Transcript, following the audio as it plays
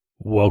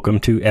Welcome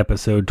to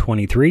episode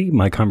 23,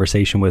 my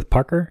conversation with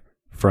Parker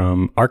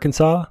from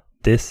Arkansas.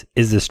 This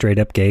is the Straight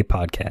Up Gay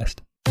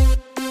Podcast.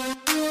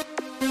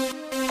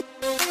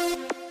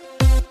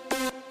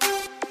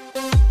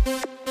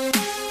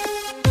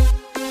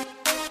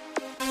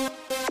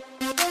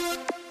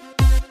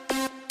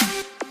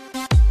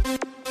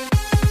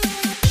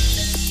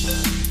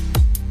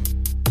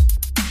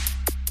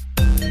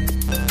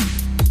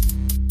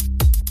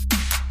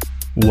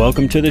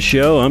 Welcome to the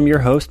show. I'm your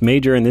host,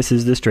 Major, and this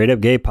is the Straight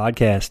Up Gay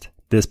Podcast.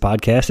 This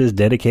podcast is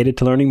dedicated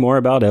to learning more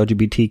about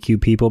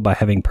LGBTQ people by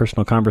having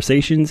personal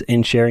conversations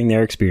and sharing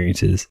their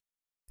experiences.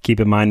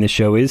 Keep in mind this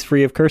show is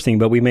free of cursing,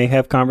 but we may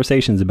have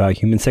conversations about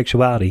human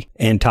sexuality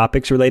and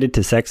topics related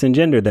to sex and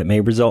gender that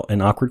may result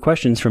in awkward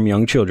questions from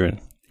young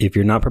children. If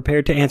you're not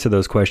prepared to answer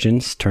those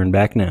questions, turn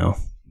back now.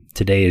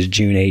 Today is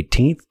June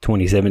 18th,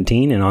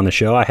 2017, and on the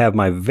show I have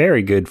my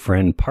very good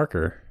friend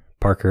Parker.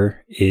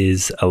 Parker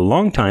is a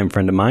longtime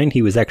friend of mine.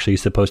 He was actually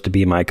supposed to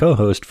be my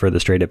co-host for the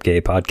Straight Up Gay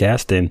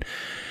Podcast, and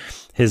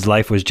his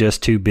life was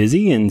just too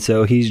busy, and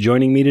so he's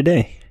joining me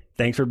today.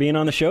 Thanks for being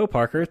on the show,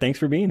 Parker. Thanks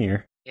for being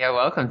here. Yeah,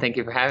 welcome. Thank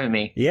you for having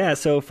me. Yeah,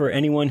 so for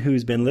anyone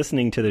who's been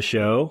listening to the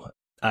show,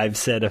 I've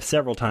said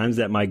several times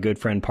that my good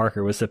friend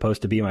Parker was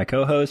supposed to be my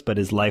co-host, but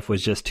his life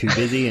was just too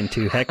busy and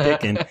too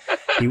hectic, and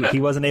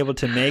he wasn't able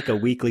to make a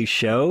weekly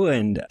show.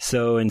 And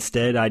so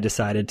instead, I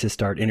decided to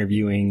start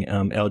interviewing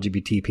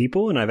LGBT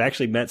people, and I've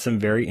actually met some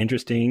very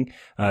interesting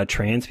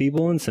trans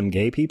people and some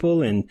gay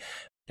people and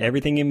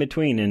everything in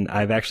between. And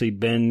I've actually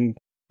been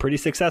pretty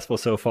successful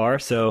so far.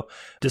 So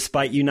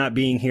despite you not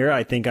being here,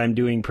 I think I'm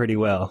doing pretty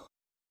well.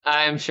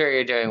 I'm sure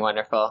you're doing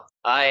wonderful.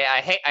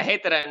 I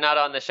hate that I'm not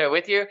on the show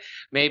with you.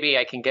 Maybe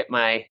I can get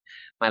my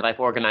life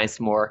organized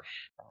more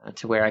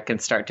to where I can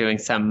start doing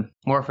some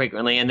more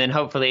frequently, and then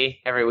hopefully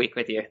every week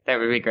with you. That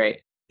would be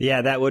great.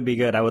 Yeah, that would be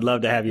good. I would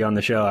love to have you on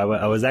the show.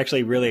 I was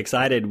actually really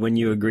excited when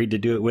you agreed to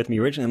do it with me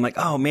originally. I'm like,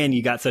 oh man,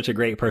 you got such a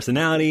great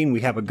personality, and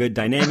we have a good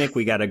dynamic.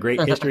 We got a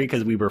great history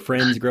because we were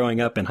friends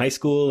growing up in high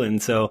school,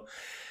 and so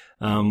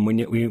when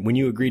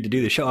you agreed to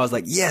do the show, I was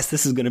like, yes,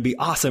 this is going to be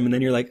awesome. And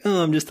then you're like,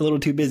 oh, I'm just a little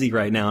too busy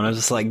right now. And I was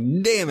just like,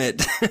 damn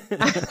it.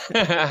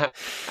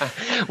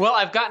 Well,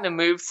 I've gotten a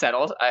move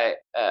settled.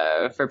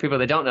 For people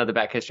that don't know the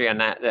back history on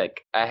that,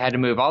 like I had to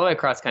move all the way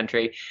across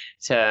country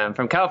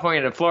from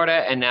California to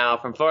Florida, and now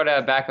from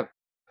Florida back up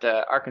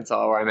to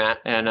Arkansas where I'm at.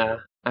 And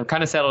I'm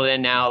kind of settled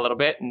in now a little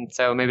bit, and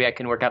so maybe I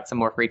can work out some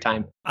more free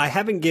time. I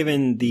haven't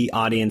given the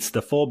audience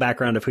the full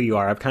background of who you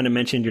are. I've kind of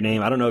mentioned your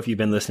name. I don't know if you've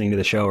been listening to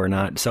the show or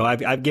not. So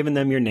I've given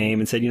them your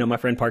name and said, my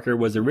friend Parker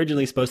was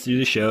originally supposed to do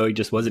the show. He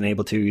just wasn't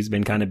able to. He's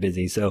been kind of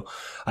busy. So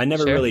I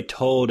never really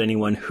told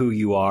anyone who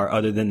you are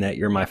other than that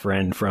you're my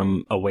friend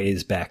from a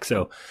ways back.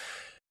 So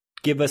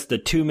give us the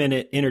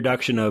 2-minute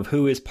introduction of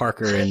who is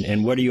Parker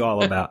and what are you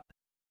all about?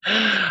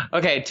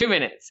 Okay, 2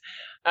 minutes.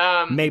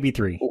 Maybe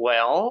 3.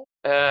 Well,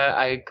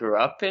 I grew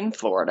up in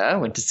Florida,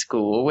 went to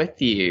school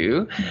with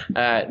you.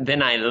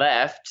 Then I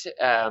left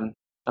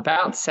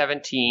about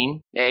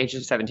 17, age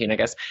of 17, I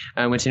guess.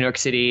 I went to New York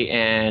City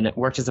and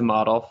worked as a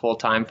model full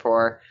time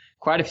for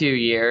quite a few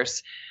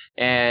years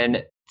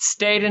and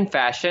stayed in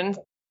fashion,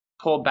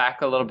 pulled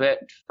back a little bit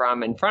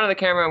from in front of the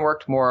camera and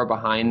worked more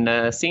behind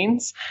the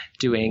scenes,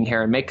 doing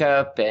hair and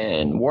makeup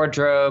and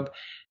wardrobe.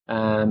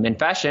 In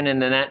fashion,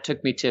 and then that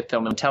took me to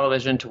film and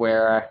television, to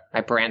where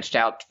I branched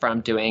out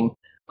from doing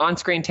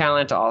on-screen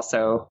talent to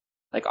also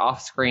like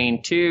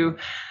off-screen too,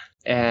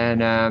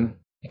 and I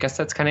guess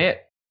that's kind of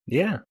it.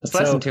 Yeah, it's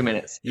less than 2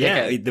 minutes.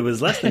 Yeah, it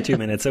was less than 2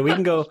 minutes, so we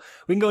can go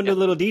into a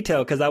little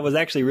detail because I was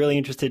actually really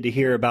interested to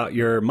hear about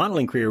your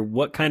modeling career.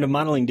 What kind of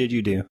modeling did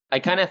you do? I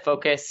kind of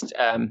focused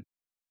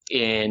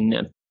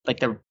in like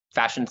the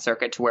fashion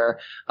circuit, to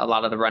where a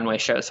lot of the runway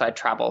shows. So I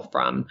travel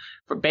from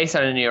based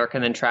out of New York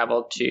and then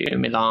traveled to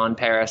Milan,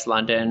 Paris,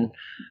 London.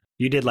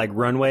 You did like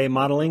runway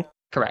modeling?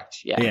 Correct.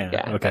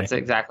 Yeah. Okay. That's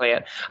exactly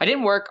it. I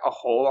didn't work a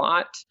whole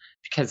lot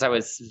because I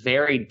was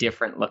very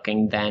different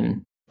looking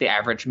than the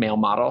average male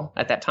model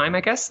at that time,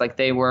 I guess. Like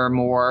they were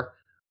more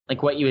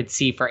like what you would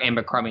see for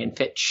Abercrombie and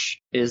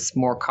Fitch is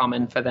more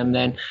common for them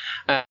then.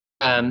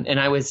 And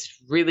I was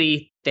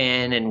really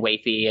thin and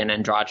wafy and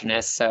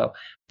androgynous. So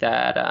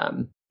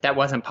that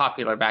wasn't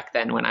popular back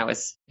then when I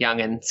was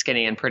young and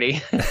skinny and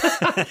pretty.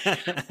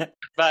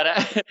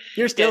 But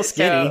you're still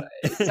skinny.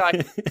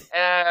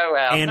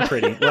 Well, and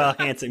pretty. Well,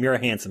 handsome. You're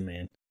a handsome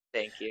man.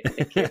 Thank you.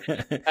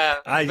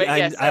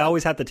 I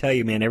always have to tell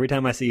you, man, every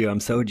time I see you,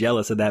 I'm so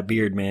jealous of that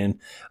beard, man.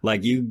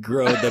 Like you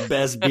grow the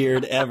best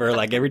beard ever.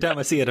 Like every time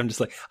I see it, I'm just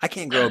like, I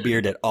can't grow a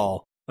beard at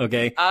all.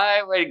 Okay.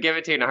 I would give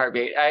it to you in a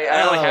heartbeat.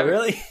 I only have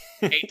really?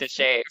 hate to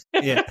shave.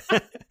 Yeah.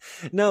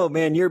 No,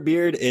 man, your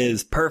beard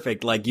is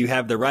perfect. Like you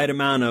have the right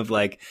amount of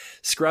like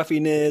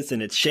scruffiness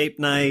and it's shaped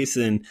nice.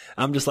 And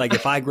I'm just like,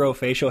 if I grow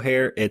facial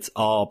hair, it's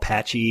all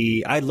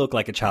patchy. I look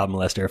like a child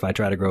molester if I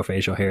try to grow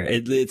facial hair.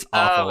 It's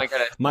awful. Oh my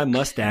goodness. My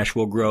mustache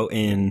will grow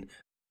in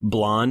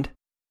blonde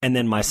and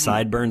then my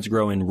sideburns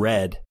grow in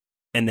red.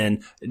 and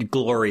then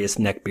glorious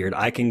neck beard.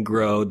 I can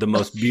grow the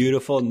most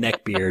beautiful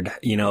neck beard,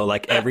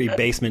 like every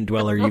basement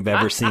dweller you've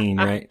ever seen,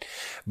 right?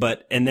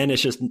 And then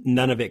it's just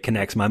none of it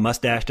connects. My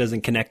mustache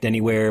doesn't connect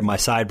anywhere. My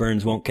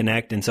sideburns won't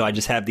connect. And so I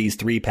just have these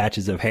 3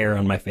 patches of hair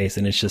on my face,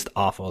 and it's just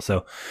awful.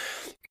 So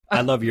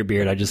I love your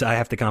beard. I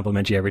have to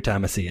compliment you every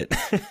time I see it.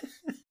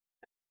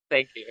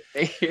 Thank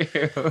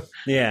you.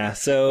 Yeah.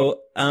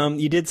 So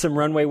you did some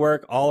runway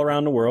work all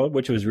around the world,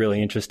 which was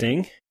really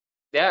interesting.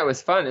 Yeah, it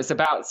was fun. It's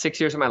about 6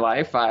 years of my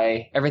life.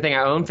 Everything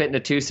I owned fit into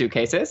 2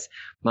 suitcases.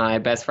 My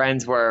best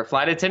friends were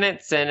flight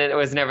attendants, and it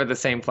was never the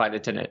same flight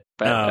attendant.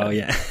 But,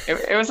 yeah.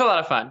 It was a lot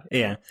of fun.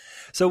 Yeah.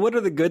 So what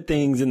are the good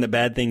things and the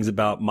bad things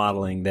about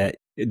modeling that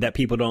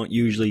people don't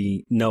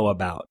usually know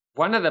about?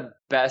 One of the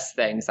best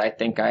things I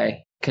think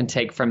I can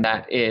take from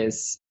that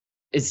is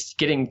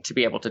getting to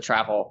be able to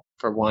travel,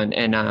 for one,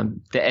 and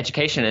the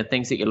education and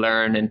things that you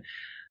learn and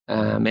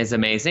is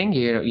amazing.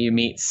 You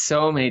meet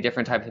so many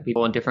different types of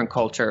people in different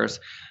cultures,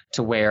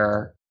 to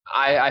where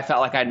I felt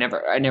like I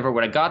never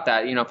would have got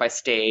that, if I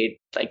stayed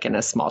like in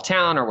a small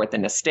town or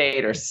within a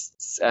state or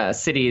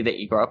city that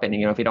you grow up in.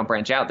 If you don't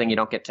branch out, then you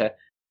don't get to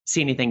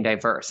see anything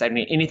diverse. I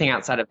mean, anything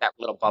outside of that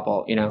little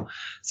bubble,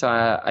 So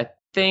I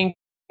think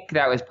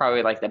that was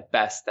probably like the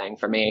best thing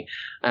for me.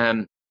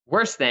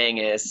 Worst thing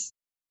is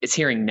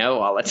hearing no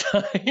all the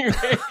time.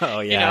 Oh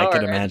yeah, I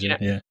can imagine.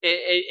 Yeah,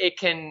 it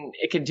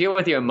can deal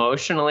with you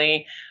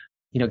emotionally.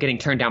 Getting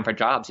turned down for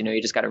jobs.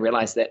 You just got to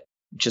realize that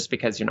just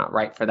because you're not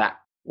right for that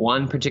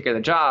one particular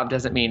job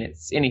doesn't mean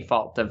it's any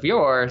fault of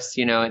yours.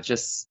 It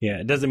just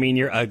it doesn't mean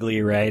you're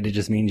ugly, right? It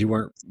just means you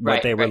weren't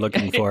what they were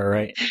looking for,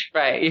 right?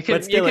 Right.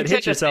 But still, it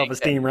hits your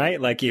self-esteem,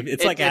 right? Like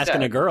it's like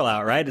asking a girl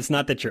out, right? It's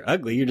not that you're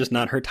ugly, you're just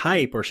not her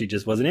type, or she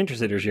just wasn't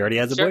interested, or she already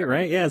has a boy,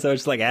 right? Yeah. So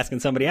it's like asking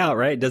somebody out,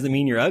 right? It doesn't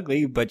mean you're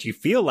ugly, but you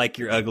feel like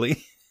you're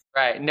ugly.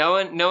 Right. No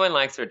one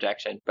likes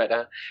rejection, but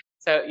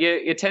so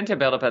you tend to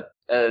build up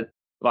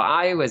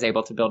I was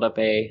able to build up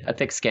a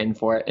thick skin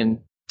for it,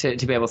 and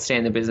to be able to stay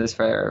in the business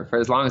for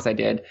as long as I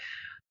did.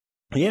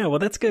 Yeah, well,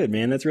 that's good,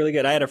 man. That's really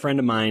good. I had a friend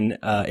of mine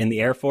in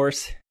the Air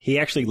Force. He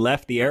actually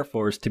left the Air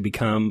Force to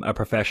become a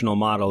professional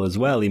model as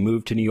well. He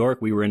moved to New York.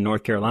 We were in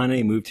North Carolina.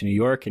 He moved to New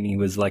York, and he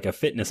was like a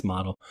fitness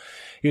model.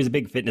 He was a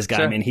big fitness guy.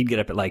 Sure. Man, he'd get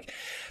up at like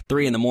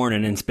 3 a.m.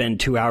 and spend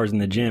 2 hours in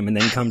the gym and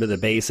then come to the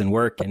base and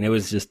work. And it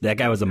was just, that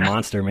guy was a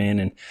monster, man.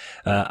 And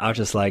I was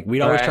just like,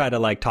 we'd always try to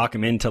like talk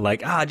him into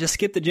like, just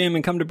skip the gym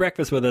and come to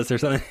breakfast with us or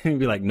something. He'd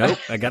be like, nope,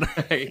 I gotta.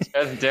 He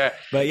doesn't do it.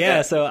 But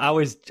yeah, so I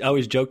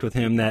always joked with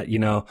him that,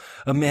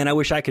 oh man, I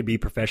wish I could be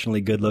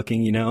professionally good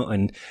looking,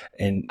 and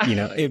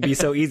it'd be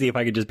so easy if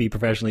I could just be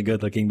professionally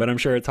good looking, but I'm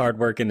sure it's hard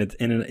work in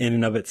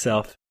and of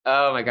itself.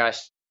 Oh my gosh.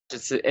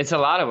 It's a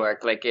lot of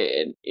work. Like,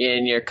 and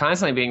you're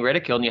constantly being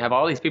ridiculed, and you have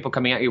all these people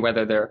coming at you,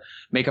 whether they're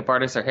makeup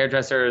artists or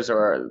hairdressers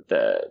or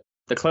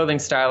the clothing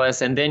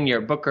stylists, and then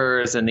your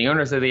bookers and the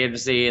owners of the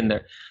agency, and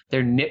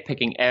they're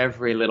nitpicking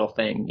every little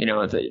thing.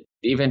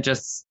 Even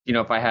just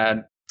if I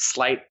had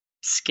slight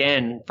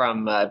skin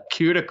from a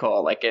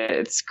cuticle, like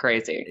it's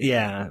crazy.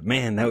 Yeah,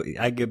 man,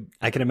 I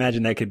can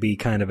imagine that could be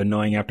kind of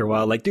annoying after a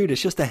while. Like, dude,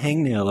 it's just a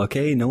hangnail,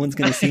 okay? No one's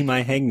gonna see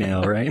my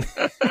hangnail, right?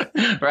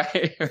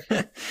 Right.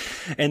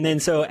 And then,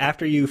 so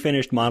after you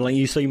finished modeling,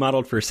 you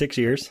modeled for 6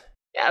 years.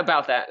 Yeah,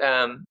 about that.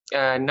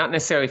 Not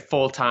necessarily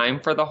full time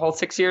for the whole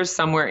 6 years.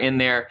 Somewhere in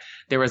there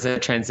was a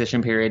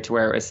transition period to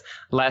where it was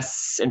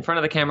less in front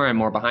of the camera and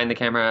more behind the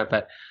camera.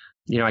 But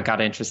I got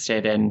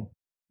interested in.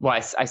 Well,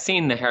 I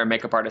seen the hair and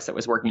makeup artist that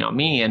was working on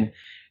me, and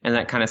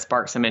that kind of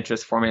sparked some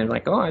interest for me. And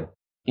like, I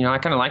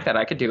kind of like that.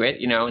 I could do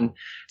it, And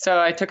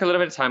so I took a little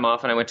bit of time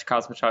off, and I went to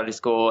cosmetology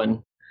school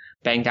and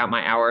banged out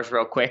my hours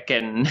real quick,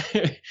 and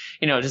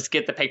just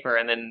get the paper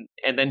and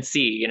then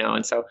see,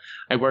 And so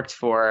I worked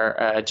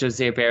for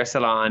Jose Bear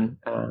Salon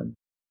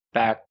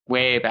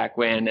way back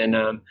when,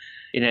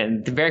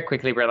 and very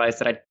quickly realized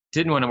that I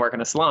didn't want to work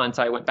in a salon,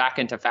 so I went back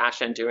into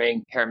fashion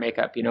doing hair and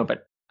makeup,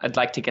 But I'd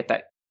like to get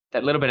that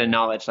little bit of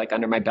knowledge like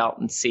under my belt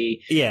and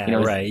see. Yeah,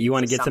 right. You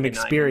want to get some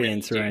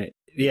experience, right?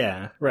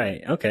 Yeah,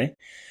 right. Okay.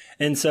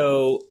 And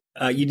so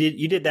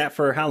you did that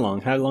for how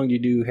long? How long do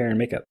you do hair and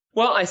makeup?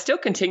 Well, I still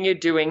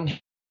continued doing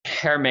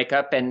hair and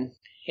makeup, and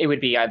it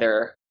would be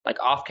either like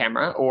off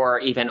camera or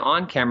even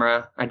on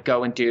camera. I'd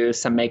go and do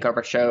some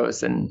makeover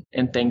shows and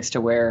things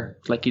to where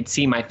like you'd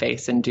see my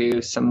face and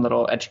do some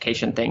little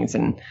education things.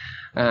 And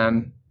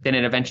then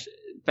it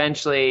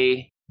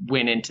eventually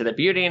went into the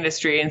beauty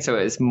industry, and so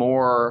it was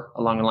more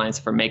along the lines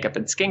for makeup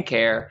and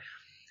skincare.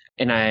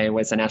 And I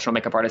was a national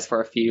makeup artist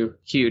for a few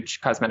huge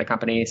cosmetic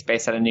companies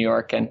based out of New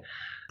York. And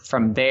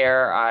from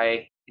there,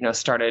 I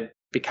started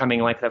becoming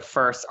like the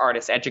first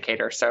artist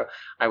educator. So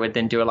I would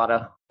then do a lot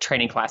of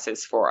training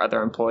classes for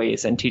other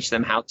employees and teach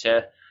them how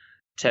to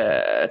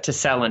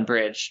sell and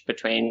bridge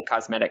between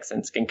cosmetics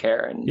and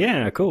skincare. And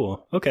yeah,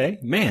 cool. Okay,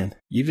 man,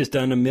 you've just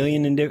done a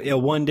million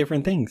and one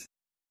different things.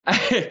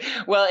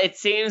 Well, it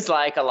seems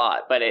like a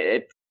lot, but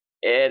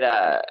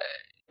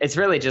it's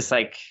really just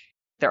like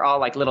they're all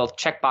like little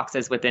check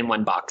boxes within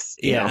one box,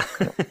 you know,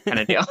 kind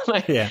of deal.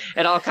 Like,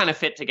 it all kind of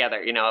fit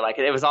together, you know, like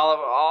it was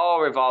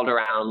all revolved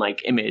around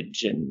like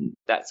image and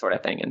that sort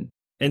of thing.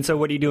 And so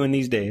what are you doing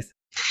these days?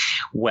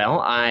 Well,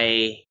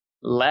 I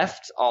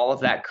left all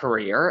of that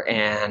career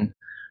and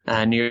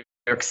New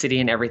York City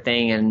and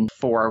everything, and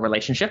for a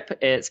relationship.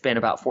 It's been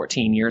about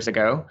 14 years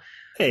ago.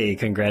 Hey,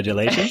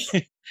 congratulations.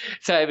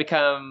 So I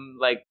become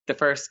like the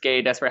first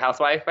gay desperate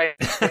housewife, I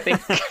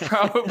think,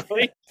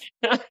 probably.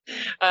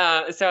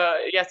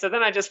 So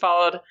then I just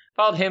followed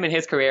him and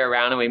his career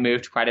around, and we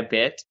moved quite a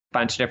bit,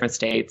 bunch of different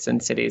states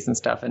and cities and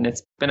stuff, and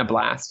it's been a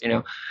blast, you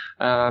know.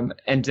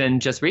 And then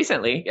just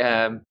recently,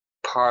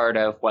 part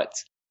of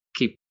what's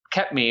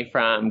kept me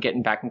from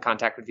getting back in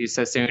contact with you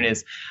so soon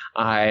is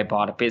I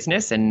bought a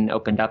business and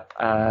opened up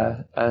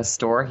a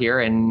store here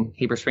in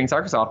Heber Springs,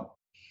 Arkansas.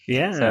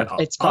 Yeah, so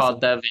it's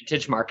called the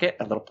Vintage Market.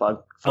 A little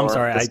plug. I'm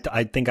sorry,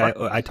 I think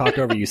I talked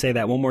over you. Say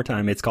that one more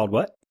time. It's called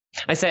what?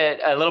 I said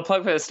a little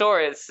plug for the store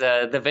is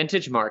the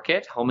Vintage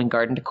Market, Home and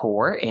Garden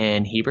Decor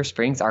in Heber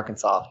Springs,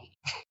 Arkansas.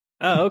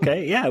 Oh,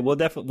 okay. Yeah, we'll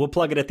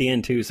plug it at the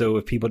end too. So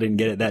if people didn't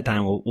get it that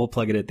time, we'll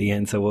plug it at the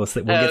end. So we'll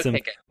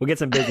get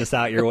some business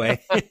out your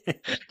way.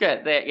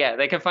 Good.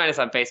 They can find us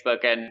on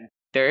Facebook, and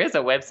there is a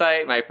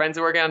website. My friends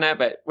are working on that,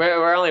 but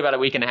we're only about a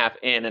week and a half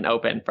in and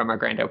open from our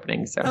grand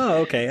opening. So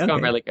it's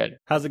going really good.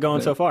 How's it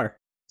going so far?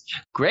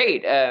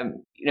 Great.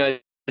 You know,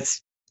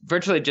 it's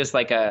virtually just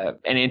like an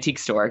antique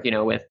store, you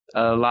know, with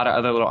a lot of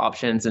other little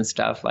options and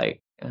stuff like.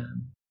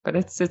 But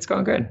it's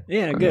going good.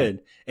 Yeah,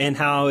 good. And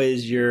how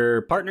is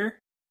your partner?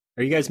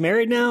 Are you guys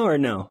married now or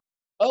no?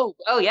 Oh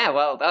yeah.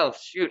 Well,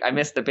 shoot, I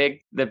missed the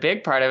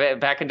big part of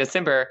it. Back in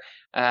December,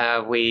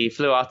 we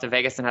flew off to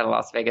Vegas and had a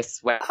Las Vegas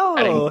wedding.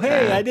 Oh,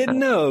 hey, I didn't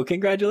know.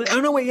 Congratulations.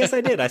 Oh no, wait, yes,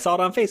 I did. I saw it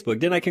on Facebook.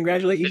 Didn't I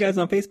congratulate you guys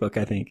on Facebook?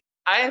 I think.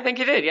 I think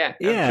you did. Yeah.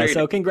 Yeah.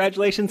 So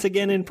congratulations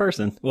again in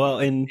person. Well,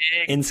 in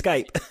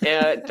Skype.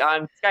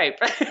 On Skype.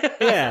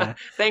 Yeah.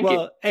 Thank you.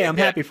 Well, hey, I'm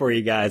happy for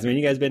you guys. I mean,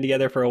 you guys been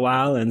together for a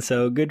while, and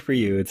so good for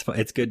you.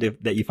 It's good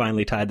that you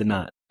finally tied the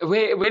knot.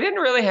 We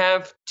didn't really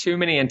have too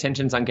many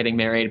intentions on getting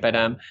married, but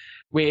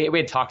we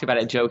had talked about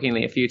it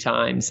jokingly a few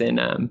times, and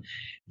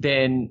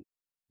then,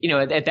 you know,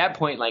 at that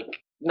point, like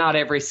not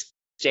every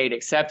state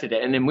accepted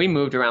it, and then we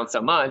moved around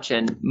so much,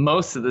 and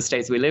most of the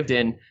states we lived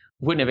in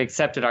wouldn't have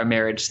accepted our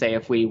marriage. Say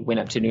if we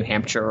went up to New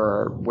Hampshire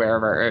or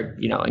wherever,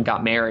 you know, and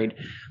got married,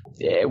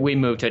 we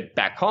moved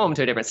back home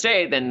to a different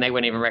state, then they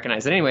wouldn't even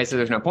recognize it anyway. So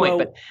there's no point.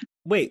 Well, but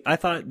wait, I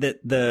thought that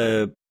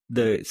the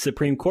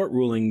Supreme Court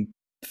ruling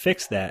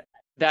fixed that.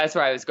 That's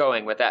where I was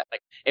going with that.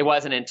 Like, it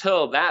wasn't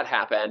until that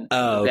happened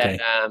that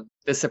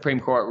the Supreme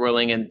Court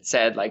ruling and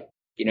said, like,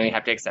 you know, you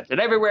have to accept it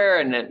everywhere.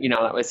 And then, you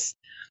know, that was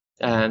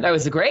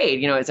great.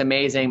 You know, it's an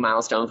amazing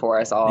milestone for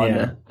us all in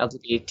the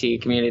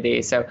LGBT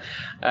community. So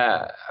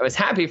I was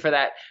happy for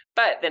that.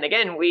 But then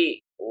again,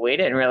 we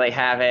didn't really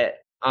have it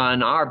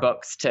on our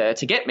books to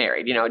get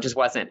married. You know, it just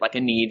wasn't like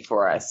a need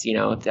for us, you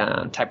know,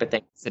 type of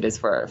thing as it is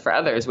for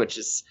others, which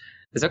is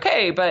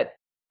okay. But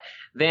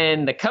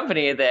then the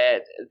company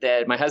that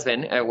my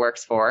husband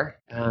works for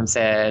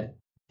said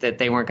that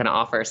they weren't going to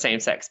offer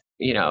same-sex,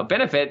 you know,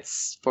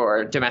 benefits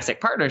for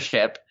domestic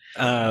partnership.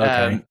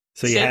 Okay.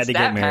 So you had to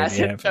get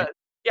married.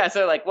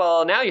 So like,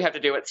 well, now you have to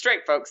do what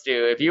straight folks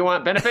do. If you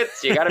want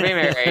benefits, you got to be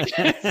married.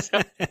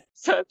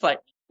 so it's like,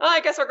 oh,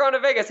 I guess we're going to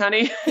Vegas,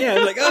 honey. Yeah,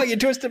 like, oh, you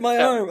twisted my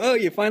arm. Oh,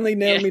 you finally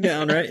nailed me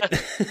down, right?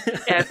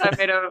 Yeah, so I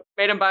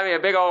made him buy me a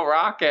big old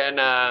rock and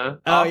let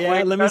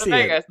me see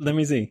it. Let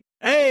me see.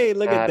 Hey,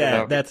 look at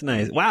that. That's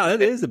nice. Wow,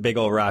 that is a big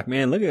old rock,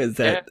 man. Look at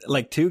that. Yeah.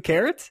 Like 2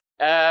 carats?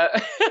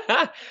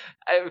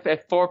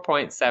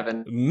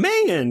 4.7.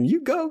 Man,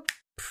 you go.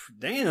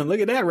 Damn, look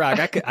at that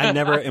rock. I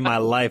never in my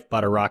life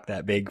bought a rock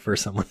that big for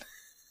someone.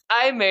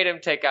 I made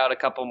him take out a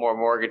couple more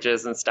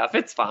mortgages and stuff.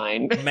 It's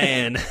fine.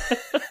 Man.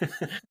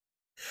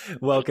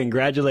 Well,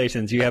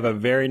 congratulations. You have a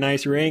very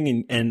nice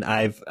ring, and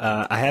I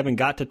haven't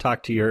got to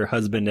talk to your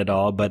husband at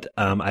all, but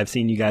I've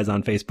seen you guys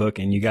on Facebook,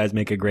 and you guys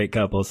make a great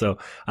couple, so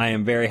I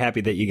am very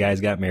happy that you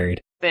guys got married.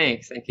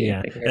 Thanks. Thank you.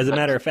 Yeah. Thank you As a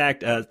matter of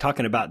fact,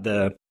 talking about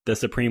the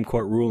Supreme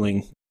Court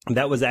ruling,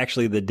 that was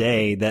actually the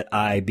day that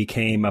I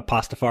became a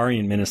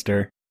Pastafarian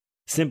minister,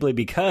 simply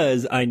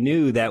because I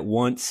knew that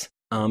once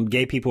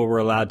gay people were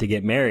allowed to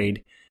get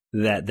married,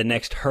 that the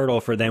next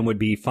hurdle for them would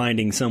be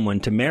finding someone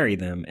to marry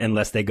them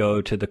unless they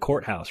go to the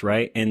courthouse,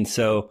 right? And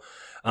so,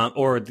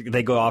 or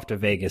they go off to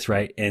Vegas,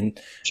 right? And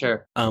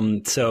sure.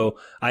 So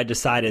I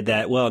decided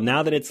that, well,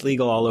 now that it's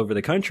legal all over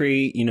the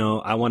country, you know,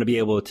 I want to be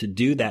able to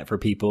do that for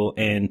people.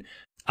 And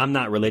I'm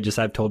not religious.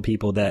 I've told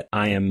people that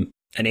I am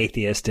an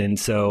atheist. And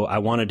so I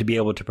wanted to be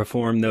able to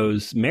perform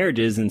those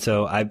marriages. And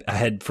so I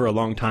had for a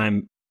long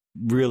time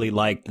really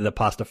liked the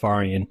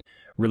Pastafarian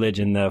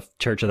religion, the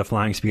Church of the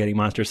Flying Spaghetti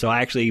Monster. So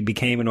I actually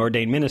became an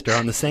ordained minister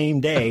on the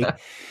same day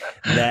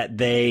that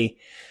they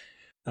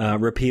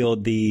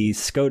repealed the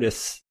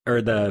SCOTUS,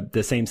 or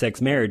the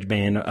same-sex marriage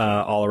ban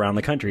all around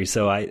the country.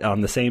 So on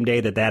the same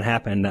day that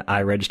happened,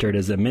 I registered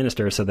as a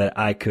minister so that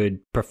I could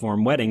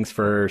perform weddings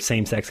for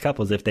same-sex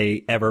couples if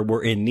they ever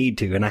were in need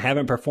to. And I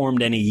haven't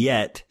performed any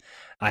yet.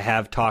 I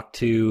have talked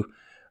to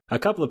a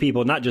couple of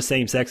people, not just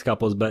same-sex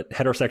couples, but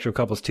heterosexual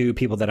couples too,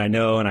 people that I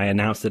know, and I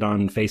announced it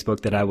on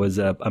Facebook that I was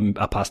I'm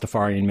a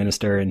Pastafarian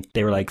minister, and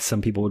they were like,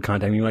 some people would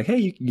contact me like,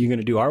 hey, you going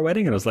to do our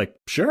wedding? And I was like,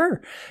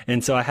 sure.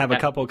 And so I have a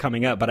couple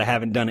coming up, but I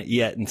haven't done it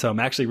yet. And so I'm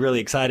actually really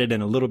excited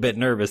and a little bit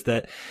nervous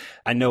that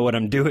I know what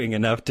I'm doing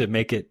enough to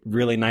make it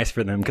really nice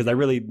for them, because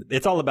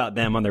it's all about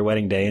them on their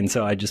wedding day. And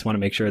so I just want to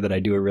make sure that I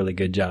do a really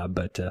good job,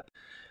 but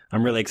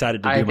I'm really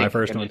excited to do my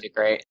first one. I think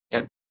you're going to do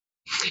great.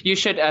 Yeah. You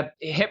should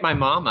hit my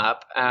mom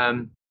up.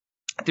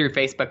 Through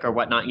Facebook or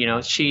whatnot. You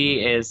know, she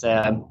is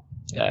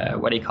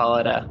what do you call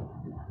it, a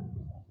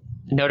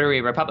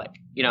notary republic,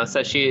 you know,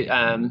 so she's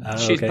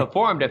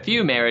performed a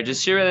few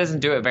marriages. She really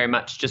doesn't do it very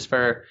much, just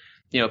for,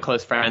 you know,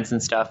 close friends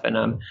and stuff.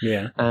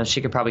 And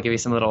she could probably give you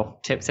some little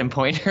tips and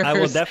pointers. I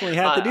will definitely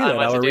have to do that.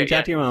 I will reach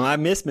out to your mom. I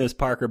miss Miss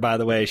Parker, by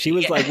the way. She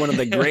was like one of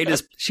the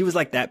greatest. She was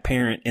like that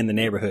parent in the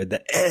neighborhood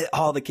that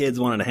all the kids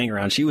wanted to hang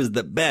around. She was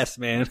the best,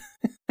 man.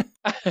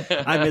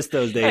 I miss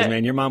those days,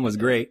 man. Your mom was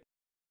great.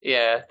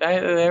 Yeah,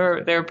 they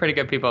were pretty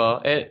good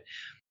people.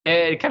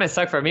 It kind of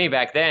sucked for me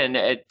back then.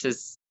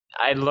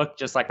 I looked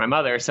just like my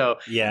mother, so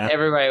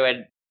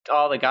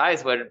all the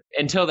guys would,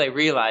 until they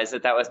realized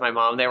that was my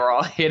mom, they were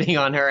all hitting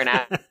on her and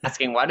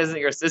asking, why doesn't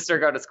your sister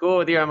go to school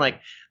with you? I'm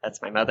like,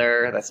 that's my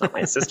mother, that's not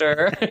my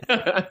sister.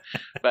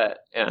 But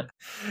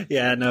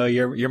yeah, no,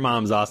 your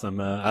mom's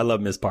awesome. I love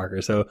Miss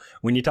Parker. So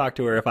when you talk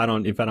to her, if I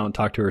don't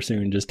talk to her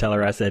soon, just tell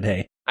her I said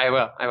hey. I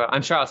will.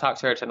 I'm sure I'll talk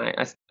to her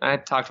tonight. I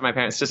talk to my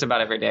parents just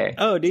about every day.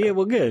 Oh, do you?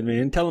 Well, good,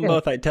 man. Tell them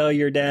both. I tell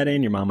your dad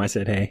and your mom I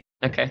said hey.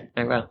 Okay,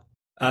 I will.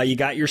 You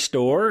got your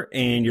store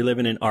and you're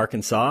living in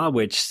Arkansas,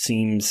 which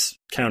seems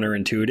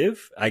counterintuitive,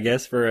 I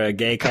guess, for a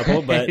gay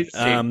couple. But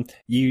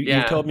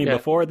you told me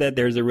before that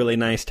there's a really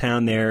nice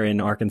town there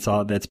in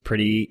Arkansas that's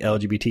pretty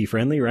LGBT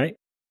friendly, right?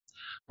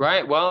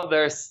 Right. Well,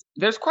 there's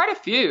quite a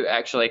few,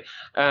 actually.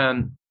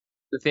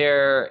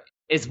 There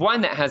is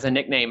one that has a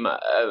nickname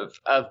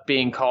of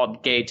being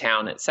called Gay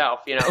Town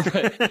itself, you know.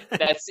 But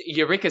that's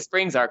Eureka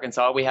Springs,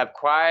 Arkansas. We have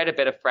quite a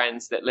bit of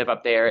friends that live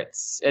up there.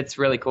 It's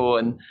really cool,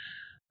 and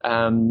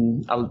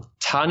a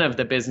ton of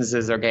the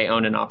businesses are gay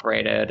owned and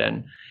operated,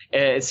 and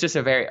it's just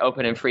a very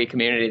open and free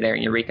community there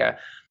in Eureka.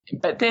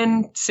 But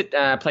then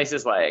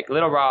places like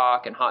Little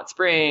Rock and Hot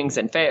Springs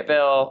and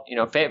Fayetteville, you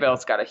know,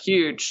 Fayetteville's got a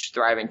huge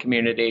thriving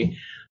community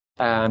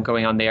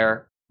going on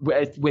there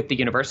with the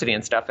university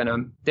and stuff,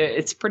 and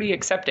it's pretty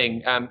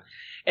accepting.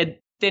 And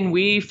then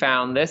we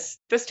found this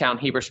town,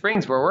 Heber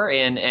Springs, where we're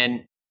in,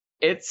 and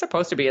it's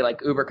supposed to be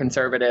like uber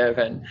conservative,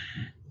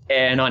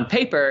 and on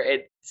paper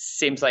it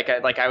seems like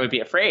I would be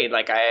afraid,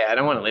 like I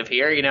don't want to live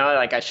here, you know,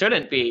 like I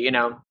shouldn't be, you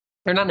know.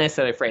 They're not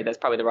necessarily afraid, that's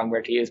probably the wrong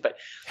word to use, but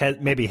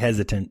maybe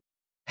hesitant.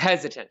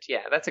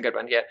 Yeah, that's a good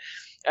one.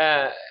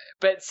 Yeah.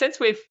 But since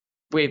we've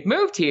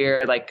moved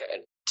here, like,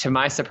 to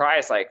my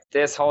surprise, like,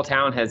 this whole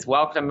town has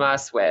welcomed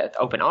us with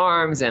open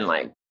arms, and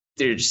like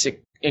they're just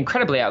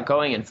incredibly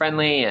outgoing and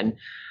friendly, and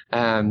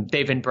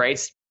they've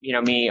embraced, you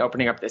know, me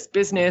opening up this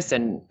business,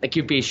 and like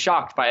you'd be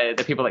shocked by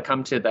the people that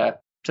come to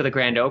the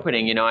grand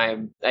opening. You know,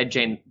 I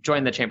joined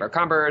the Chamber of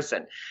Commerce,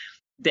 and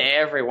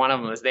every one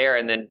of them was there,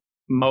 and then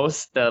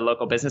the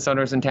local business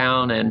owners in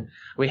town, and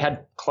we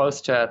had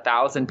close to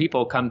 1,000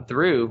 people come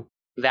through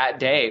that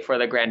day for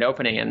the grand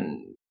opening,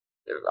 and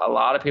a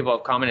lot of people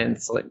have commented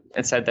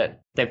and said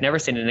that they've never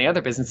seen any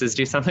other businesses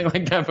do something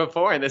like that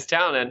before in this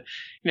town, and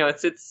you know,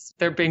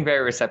 they're being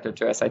very receptive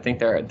to us. I think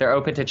they're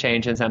open to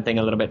change and something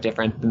a little bit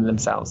different than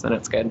themselves, and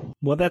it's good.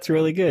 Well, that's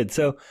really good.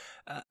 So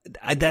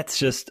that's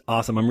just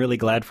awesome. I'm really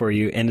glad for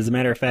you. And as a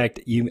matter of fact,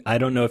 I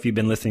don't know if you've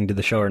been listening to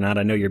the show or not.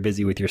 I know you're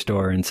busy with your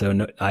store, and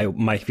so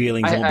my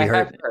feelings won't be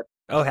hurt.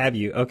 Oh, have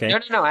you? Okay.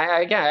 No.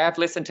 I have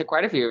listened to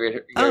quite a few of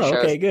your shows.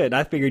 Okay, good.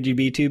 I figured you'd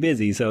be too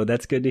busy, so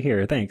that's good to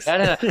hear. Thanks.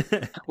 No.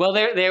 Well,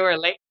 they were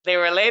late. They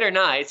were later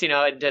nights, you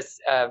know,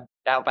 just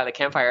out by the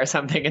campfire or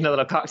something in a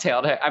little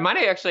cocktail. I might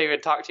have actually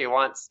even talked to you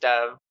once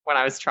when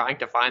I was trying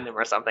to find them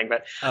or something.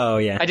 But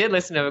I did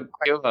listen to quite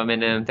a few of them,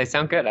 and they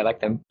sound good. I like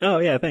them. Oh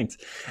yeah, thanks.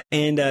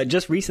 And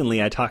just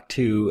recently, I talked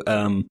to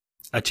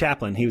a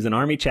chaplain. He was an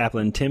Army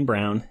chaplain, Tim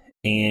Brown,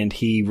 and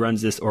he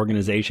runs this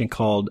organization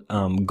called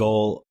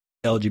Goal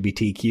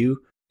LGBTQ,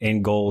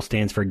 and GOAL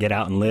stands for Get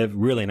Out and Live.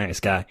 Really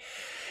nice guy.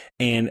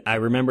 And I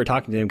remember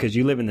talking to him, because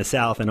you live in the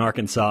South in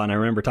Arkansas, and I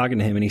remember talking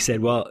to him, and he said,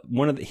 well,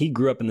 he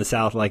grew up in the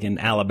South, like in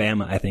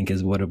Alabama, I think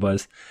is what it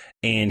was.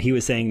 And he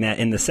was saying that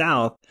in the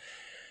South,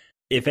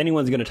 if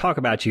anyone's going to talk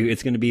about you,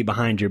 it's going to be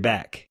behind your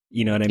back.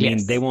 You know what I mean?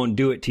 Yes. They won't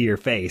do it to your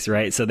face,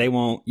 right? So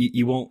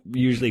you won't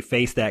usually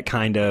face that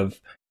kind of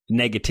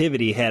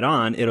negativity head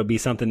on. It'll be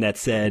something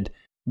that's said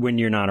when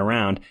you're not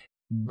around.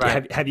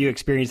 Right. Have you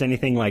experienced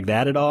anything like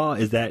that at all?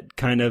 Is that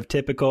kind of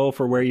typical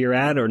for where you're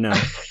at, or no?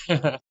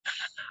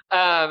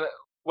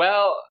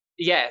 Well,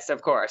 yes,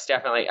 of course,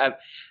 definitely.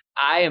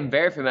 I am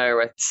very familiar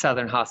with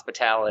Southern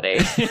hospitality.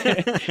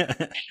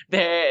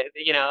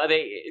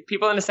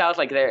 People in the South,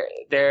 like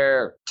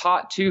they're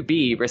taught to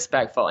be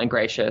respectful and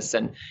gracious,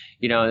 and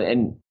you know,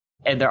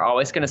 and they're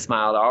always going to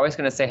smile. They're always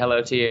going to say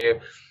hello to you.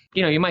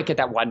 You know, you might get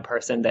that one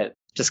person that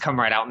just come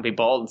right out and be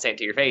bold and say it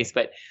to your face.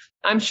 But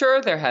I'm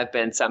sure there have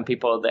been some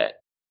people that,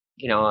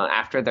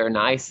 after they're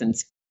nice and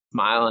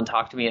smile and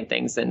talk to me and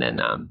things, and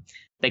then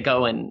they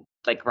go and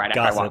like right after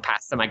I walk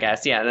past them, I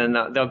guess. Yeah, then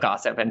they'll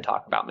gossip and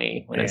talk about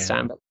me when it's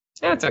time. But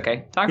yeah, it's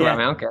okay. Talk about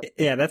me. I don't care.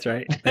 Yeah, that's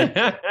right.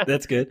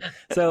 That's good.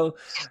 So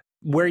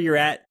where you're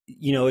at,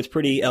 it's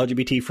pretty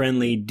LGBT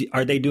friendly.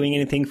 Are they doing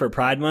anything for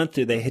Pride Month?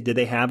 Did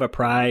they have a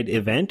Pride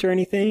event or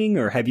anything?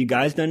 Or have you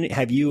guys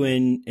have you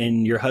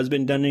and your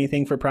husband done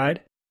anything for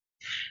Pride?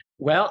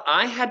 Well,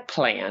 I had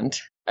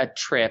planned a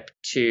trip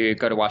to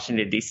go to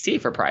Washington, D.C.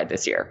 for Pride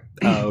this year,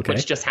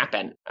 which just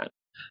happened.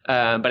 But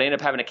I ended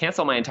up having to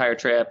cancel my entire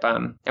trip.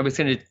 I was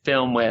going to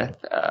film with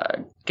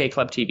Gay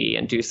Club TV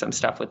and do some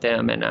stuff with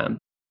them. And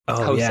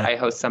I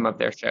host some of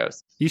their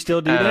shows. You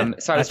still do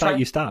that? So I thought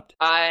you stopped.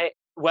 I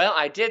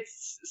did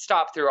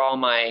stop through all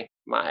my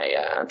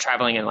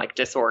traveling and like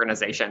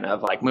disorganization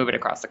of like moving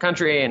across the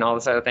country and all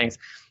this other things.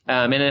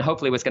 And then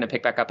hopefully was going to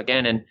pick back up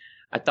again. And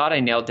I thought I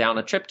nailed down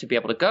a trip to be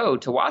able to go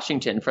to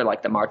Washington for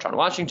like the March on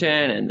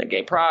Washington and the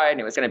Gay Pride. And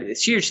it was going to be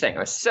this huge thing.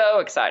 I was so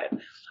excited.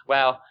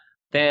 Well,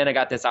 then I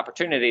got this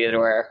opportunity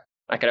where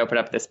I could open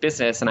up this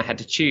business and I had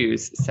to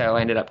choose. So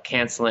I ended up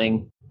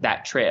canceling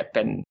that trip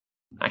and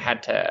I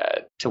had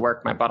to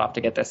work my butt off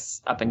to get this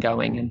up and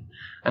going.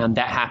 And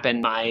that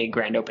happened my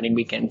grand opening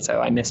weekend. So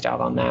I missed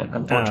out on that,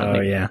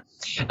 unfortunately. Oh,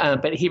 yeah.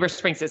 But Heber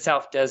Springs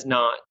itself does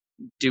not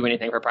do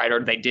anything for Pride,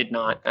 or they did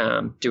not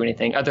do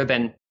anything other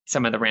than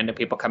some of the random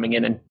people coming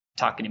in and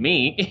talking to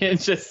me and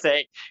just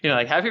saying,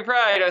 like, Happy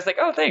Pride. I was like,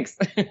 oh, thanks.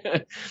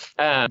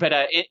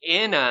 But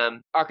in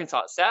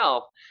Arkansas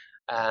itself,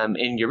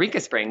 in Eureka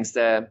Springs,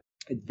 they're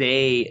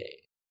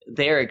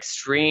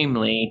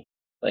extremely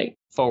like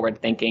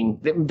forward thinking,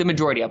 the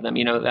majority of them,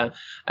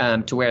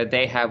 to where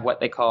they have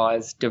what they call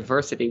as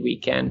Diversity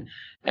Weekend.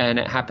 And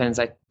it happens,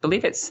 I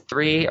believe it's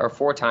 3 or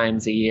 4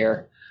 times a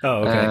year.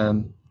 Oh,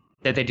 okay.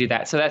 That they do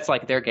that. So that's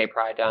like their Gay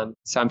Pride.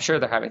 So I'm sure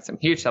they're having some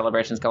huge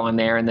celebrations going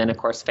there. And then, of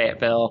course,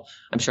 Fayetteville,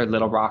 I'm sure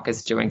Little Rock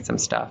is doing some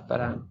stuff.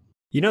 But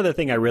the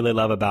thing I really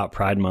love about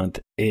Pride Month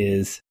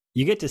is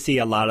you get to see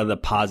a lot of the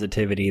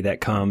positivity that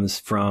comes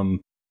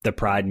from the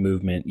Pride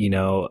movement.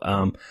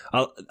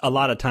 A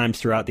lot of times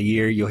throughout the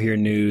year, you'll hear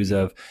news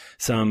of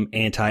some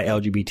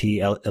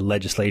anti-LGBT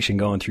legislation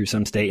going through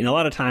some state. And a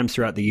lot of times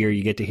throughout the year,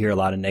 you get to hear a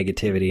lot of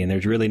negativity, and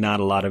there's really not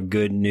a lot of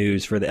good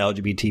news for the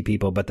LGBT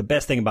people. But the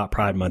best thing about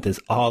Pride Month is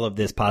all of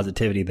this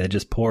positivity that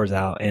just pours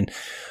out. And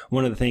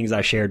one of the things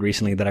I shared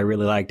recently that I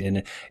really liked,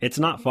 and it's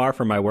not far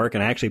from my work,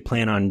 and I actually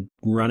plan on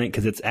running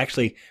because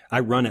I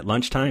run at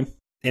lunchtime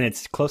and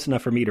it's close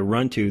enough for me to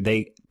run to.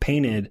 They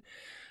painted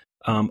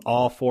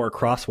all 4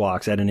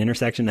 crosswalks at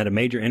a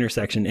major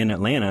intersection in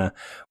Atlanta,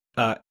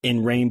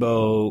 in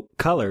rainbow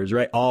colors,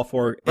 right? All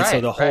 4. Right,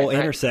 so the whole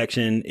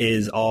intersection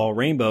is all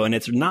rainbow, and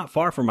it's not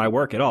far from my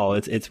work at all.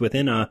 It's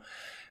within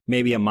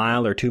maybe a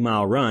mile or 2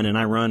 mile run, and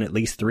I run at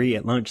least 3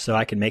 at lunch, so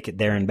I can make it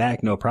there and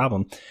back, no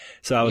problem.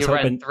 So I was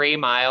hoping. Run 3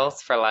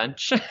 miles for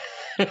lunch?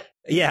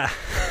 Yeah,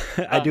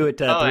 I do it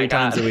 3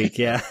 times a week.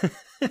 Yeah.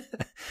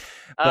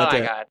 But, my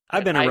God.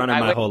 I've been a runner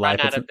my whole life.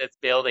 I would run out of this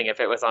building if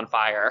it was on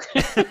fire.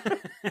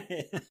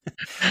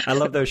 I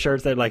love those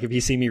shirts that like, if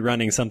you see me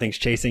running, something's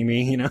chasing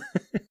me,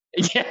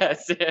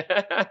 Yes.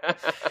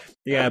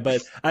 Yeah,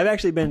 but I've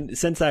actually been,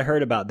 since I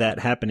heard about that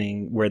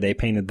happening where they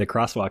painted the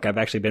crosswalk, I've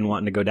actually been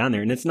wanting to go down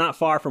there. And it's not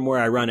far from where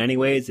I run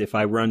anyways. If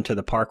I run to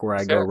the park where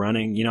I go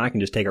running, I can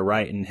just take a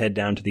right and head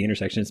down to the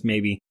intersection. It's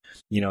maybe,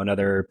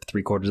 another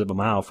 3/4 of a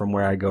mile from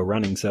where I go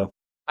running. So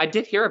I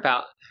did hear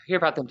about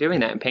them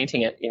doing that and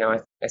painting it.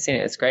 I've seen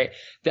it. It's great.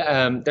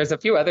 There's a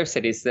few other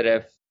cities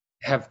that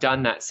have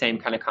done that same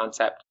kind of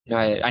concept.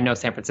 I know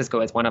San Francisco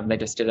is one of them. They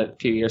just did it a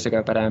few years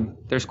ago, but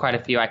there's quite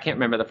a few. I can't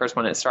remember the first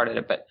one that started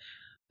it, but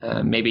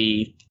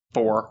maybe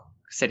 4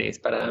 cities.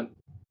 But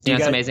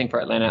it's amazing for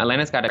Atlanta.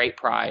 Atlanta's got a great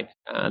pride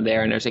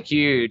there, and there's a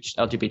huge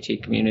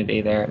LGBT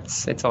community there.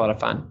 It's a lot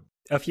of fun.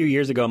 A few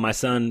years ago, my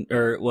son,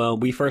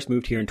 we first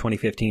moved here in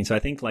 2015. So I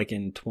think like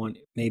in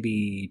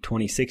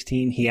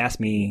 2016, he asked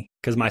me,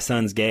 because my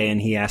son's gay,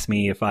 and he asked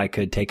me if I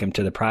could take him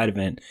to the Pride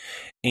event.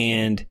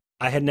 And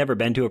I had never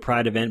been to a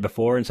Pride event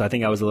before. And so I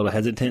think I was a little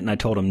hesitant, and I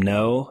told him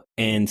no.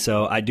 And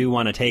so I do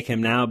want to take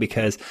him now,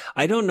 because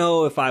I don't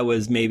know if I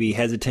was maybe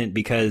hesitant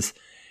because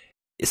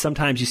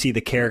sometimes you see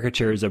the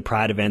caricatures of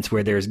Pride events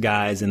where there's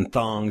guys in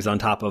thongs on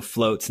top of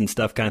floats and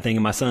stuff kind of thing.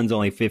 And my son's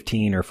only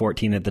 15 or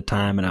 14 at the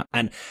time.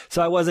 And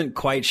so I wasn't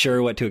quite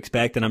sure what to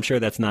expect. And I'm sure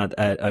that's not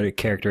a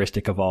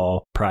characteristic of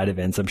all Pride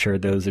events. I'm sure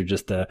those are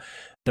just the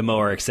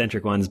more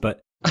eccentric ones.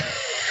 But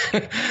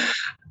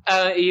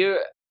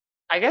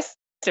I guess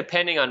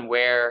depending on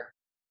where.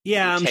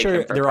 Yeah, I'm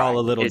sure they're all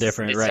a little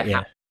different, right?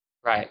 Yeah.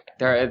 Right.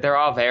 They're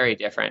all very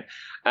different.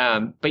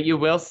 But you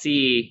will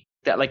see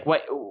that, like,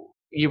 what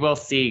you will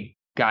see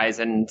guys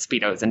in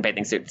Speedos and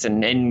bathing suits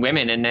and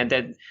women. And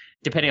then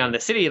depending on the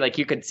city, like,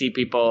 you could see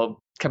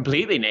people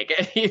completely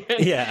naked.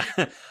 Yeah.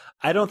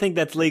 I don't think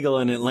that's legal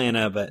in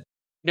Atlanta, but.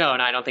 No,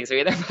 I don't think so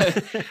either.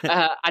 But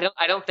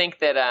I don't think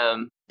that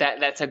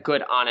that's a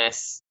good,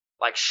 honest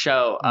like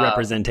show of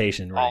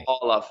representation, right?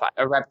 All of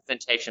a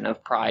representation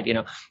of Pride.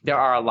 There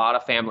are a lot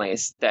of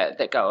families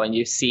that go, and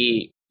you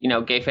see,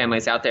 gay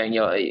families out there, and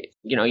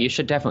you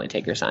should definitely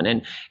take your son,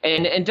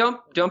 and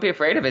don't be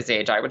afraid of his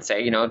age. I would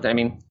say, he's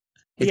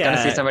going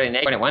to see somebody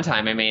naked at one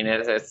time. I mean,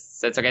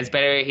 it's okay. It's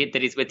better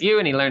that he's with you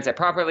and he learns it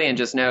properly and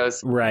just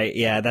knows. Right.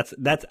 Yeah. That's.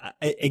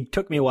 It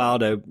took me a while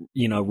to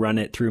run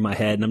it through my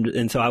head,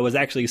 and so I was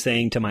actually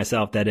saying to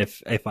myself that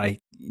if I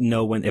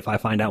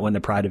find out when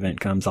the Pride event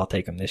comes, I'll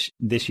take him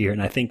this year.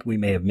 And I think we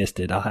may have missed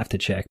it. I'll have to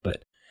check,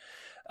 but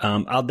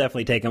I'll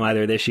definitely take him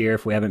either this year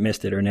if we haven't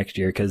missed it or next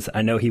year, because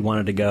I know he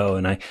wanted to go,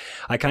 and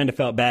I kind of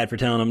felt bad for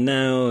telling him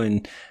no,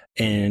 and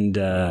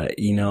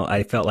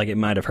I felt like it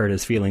might have hurt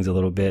his feelings a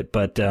little bit,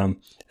 but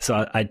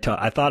so I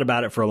thought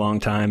about it for a long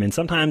time, and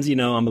sometimes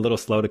I'm a little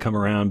slow to come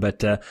around,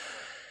 but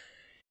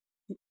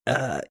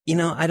I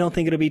don't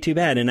think it'll be too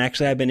bad. And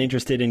actually, I've been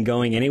interested in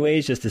going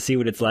anyways, just to see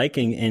what it's like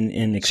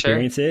and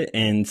experience it.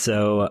 And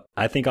so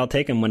I think I'll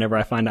take them whenever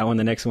I find out when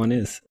the next one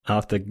is. I'll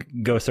have to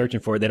go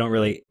searching for it. They don't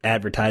really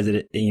advertise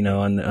it,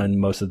 on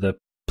most of the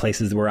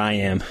places where I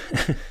am.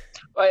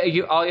 Well,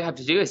 all you have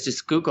to do is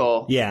just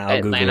Google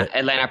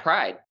Atlanta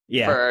Pride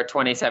for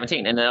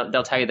 2017, and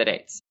they'll tell you the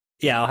dates.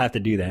 Yeah, I'll have to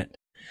do that.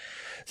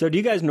 So do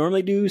you guys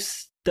normally do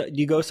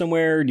you go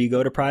somewhere? Do you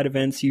go to Pride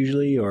events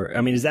usually? Or,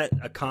 I mean, is that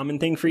a common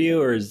thing for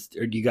you, or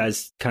do you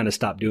guys kind of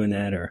stop doing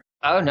that? Or?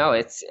 Oh, no,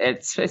 it's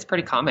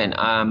pretty common.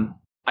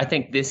 I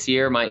think this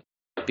year might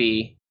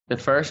be the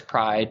first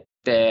Pride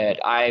that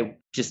I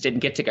just didn't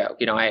get to go.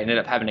 I ended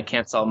up having to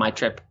cancel my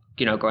trip,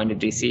 going to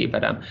DC.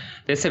 But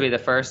this will be the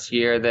first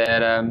year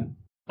that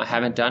I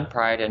haven't done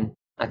Pride in,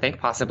 I think,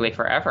 possibly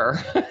forever.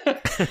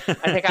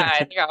 I think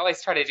I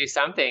always try to do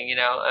something,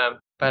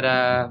 but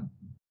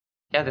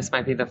yeah, this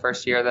might be the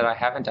first year that I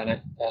haven't done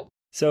it. But.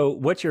 So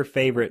what's your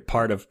favorite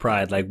part of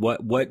Pride? Like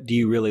what do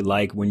you really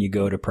like when you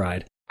go to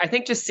Pride? I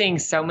think just seeing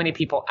so many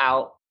people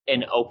out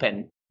and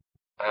open,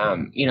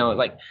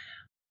 like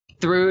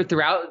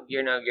throughout,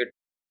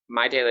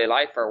 my daily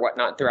life or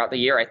whatnot throughout the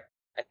year. I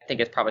think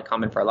it's probably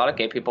common for a lot of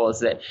gay people is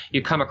that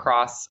you come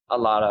across a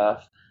lot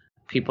of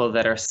people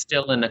that are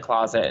still in the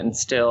closet and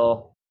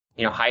still,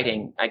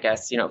 hiding, I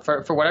guess,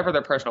 for whatever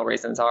their personal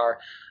reasons are.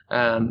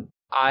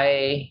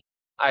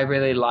 I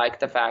really like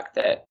the fact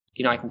that,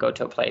 I can go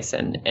to a place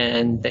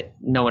and that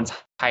no one's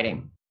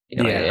hiding,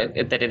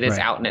 that it is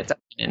out and it's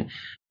open.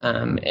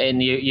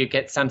 And you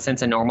get some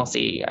sense of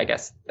normalcy, I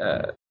guess,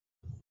 to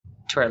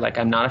where like,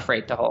 I'm not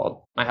afraid to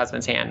hold my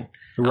husband's hand.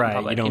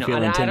 Right. You don't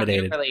feel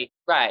intimidated.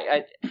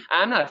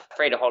 I'm not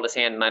afraid to hold his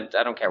hand, and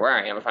I don't care where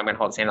I am. If I'm going to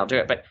hold his hand, I'll do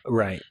it. But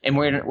right. And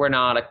we're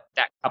not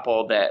that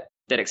couple that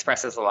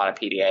expresses a lot of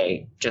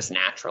PDA just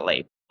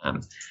naturally.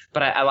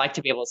 But I like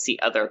to be able to see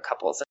other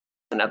couples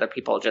and other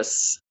people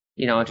just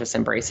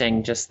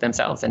embracing just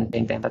themselves, and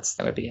think that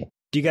would be it.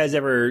 Do you guys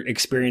ever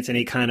experience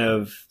any kind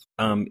of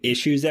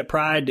issues at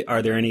Pride?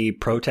 Are there any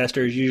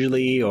protesters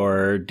usually,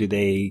 or do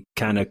they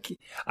kind of,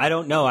 I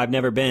don't know. I've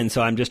never been,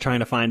 so I'm just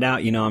trying to find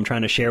out, I'm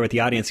trying to share with the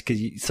audience,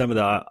 because some of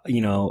the,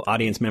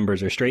 audience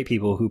members are straight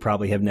people who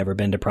probably have never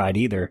been to Pride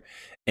either.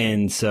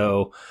 And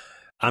so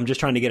I'm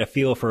just trying to get a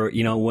feel for,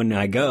 when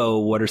I go,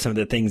 what are some of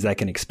the things I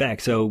can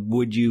expect? So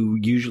would you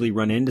usually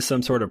run into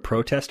some sort of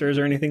protesters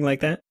or anything like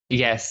that?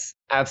 Yes,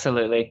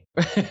 absolutely.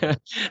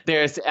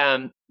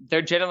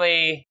 They're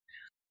generally,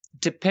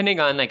 depending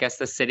on, I guess,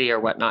 the city or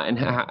whatnot, and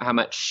how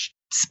much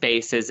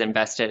space is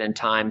invested in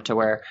time to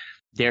where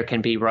there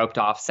can be roped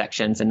off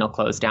sections and they'll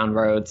close down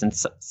roads and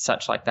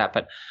such like that.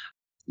 But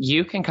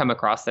you can come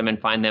across them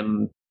and find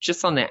them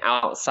just on the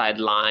outside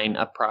line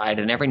of Pride.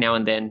 And every now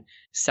and then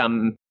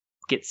some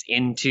gets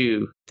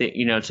into the,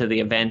 to the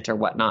event or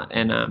whatnot.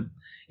 And,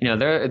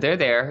 they're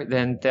there,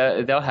 then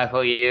they'll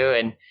heckle you.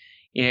 And,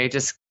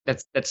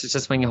 that's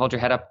just when you hold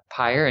your head up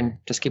higher and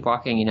just keep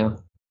walking,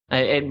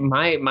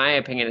 my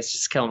opinion is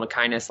just kill them with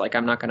kindness. Like,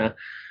 I'm not going to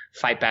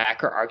fight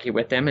back or argue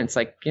with them. And it's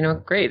like,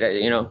 great.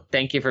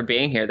 Thank you for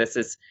being here. This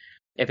is,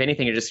 if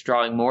anything, you're just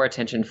drawing more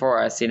attention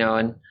for us,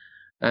 and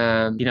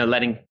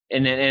letting,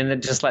 and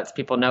it just lets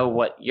people know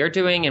what you're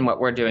doing and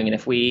what we're doing. And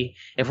if we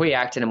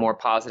act in a more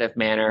positive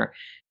manner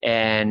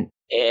and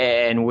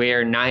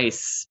we're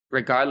nice,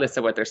 regardless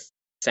of what they're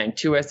saying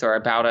to us or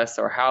about us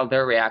or how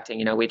they're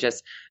reacting, we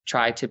just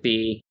try to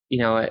be,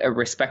 a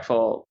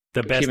respectful,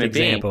 the best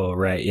example, being.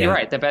 Right? Yeah, you're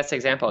right. The best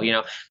example.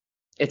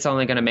 It's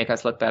only going to make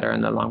us look better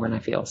in the long run, I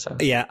feel. So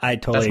yeah,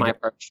 that's my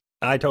approach.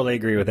 I totally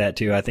agree with that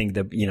too. I think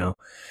that,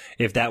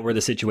 if that were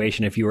the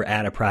situation, if you were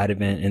at a Pride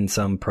event and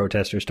some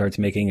protester starts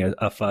making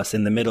a fuss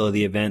in the middle of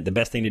the event, the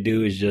best thing to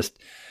do is just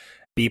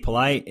be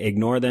polite,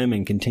 ignore them,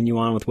 and continue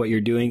on with what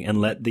you're doing, and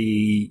let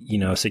the,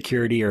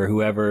 security or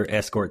whoever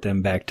escort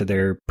them back to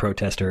their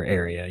protester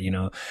area.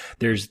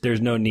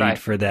 There's no need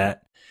for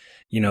that,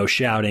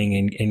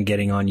 shouting and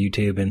getting on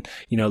YouTube and,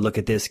 look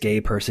at this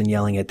gay person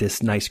yelling at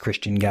this nice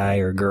Christian guy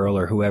or girl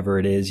or whoever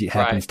it is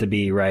happens to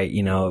be, right?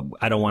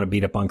 I don't want to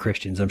beat up on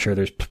Christians. I'm sure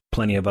there's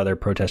plenty of other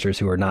protesters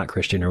who are not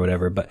Christian or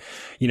whatever, but,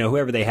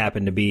 whoever they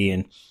happen to be,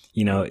 and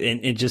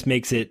it just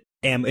makes it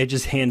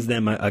just hands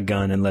them a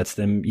gun and lets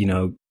them,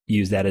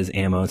 use that as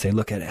ammo and say,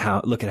 look at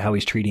how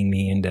he's treating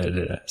me and da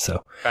da da.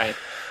 So right.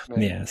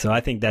 yeah, so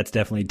I think that's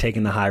definitely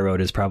taking the high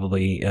road is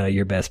probably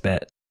your best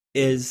bet.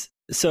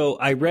 So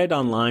I read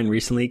online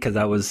recently because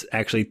I was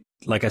actually,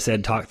 like I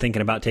said,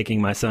 thinking about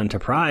taking my son to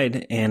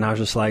Pride, and I was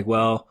just like,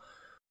 well,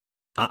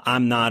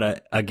 I'm not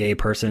a gay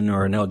person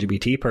or an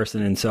LGBT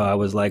person, and so I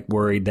was like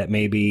worried that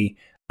maybe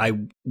I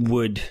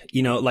would,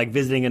 like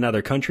visiting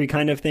another country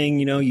kind of thing,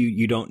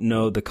 you don't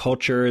know the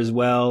culture as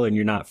well, and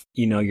you're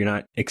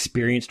not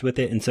experienced with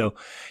it. And so,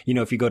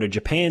 if you go to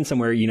Japan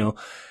somewhere,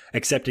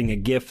 accepting a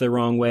gift the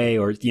wrong way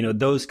or,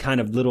 those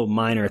kind of little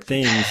minor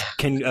things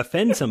can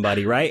offend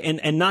somebody. Right.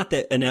 And not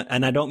that,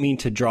 and I don't mean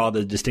to draw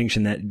the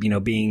distinction that,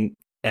 being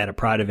at a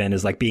Pride event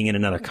is like being in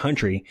another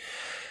country,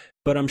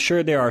 but I'm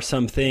sure there are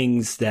some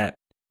things that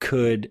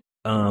could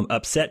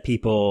upset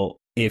people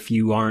if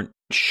you aren't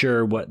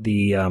sure what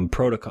the not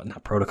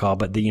protocol,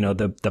 but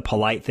the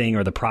polite thing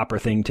or the proper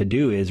thing to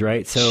do is,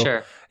 right? So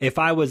sure. if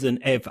I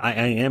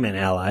am an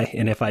ally,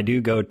 and if I do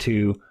go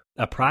to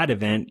a Pride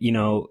event,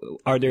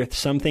 are there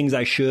some things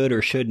I should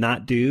or should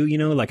not do?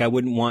 Like I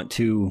wouldn't want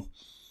to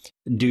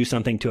do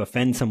something to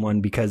offend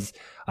someone because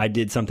I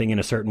did something in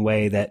a certain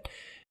way that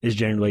is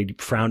generally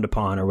frowned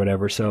upon or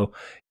whatever. So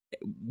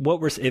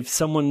if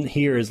someone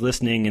here is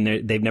listening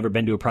and they've never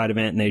been to a Pride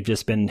event and they've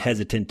just been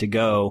hesitant to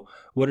go,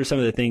 what are some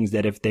of the things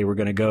that if they were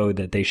going to go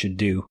that they should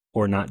do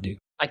or not do?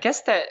 I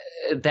guess that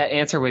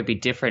answer would be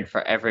different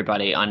for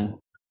everybody on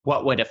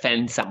what would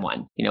offend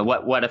someone.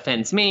 What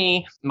offends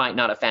me might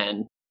not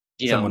offend,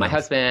 my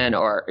husband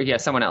or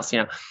someone else,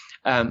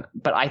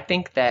 but I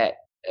think that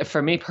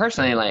for me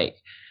personally, like,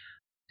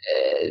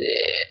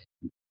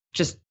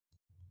 just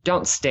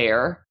don't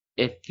stare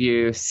if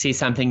you see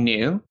something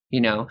new,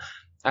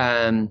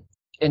 and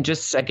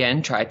just,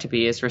 again, try to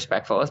be as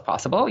respectful as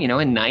possible,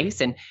 and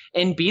nice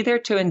and be there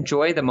to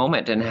enjoy the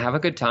moment and have a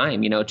good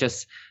time,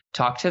 just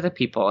talk to the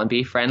people and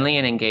be friendly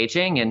and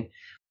engaging. And,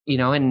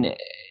 and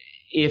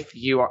if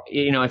you're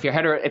a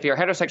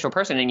heterosexual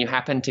person and you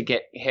happen to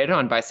get hit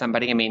on by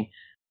somebody, I mean,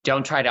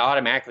 don't try to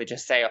automatically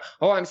just say,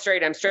 oh, I'm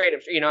straight, and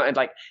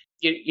like,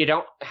 you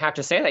don't have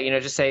to say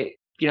that, just say,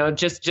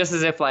 just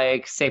as if,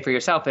 like, say for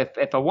yourself,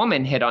 if a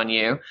woman hit on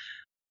you,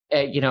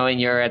 and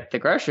you're at the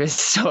grocery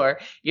store,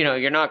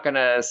 you're not going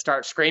to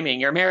start screaming,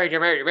 you're married,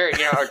 or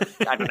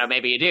I don't know,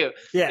 maybe you do.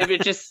 Yeah. If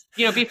it just,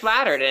 be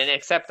flattered and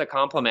accept the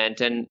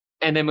compliment and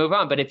then move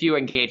on. But if you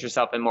engage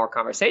yourself in more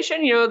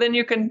conversation, then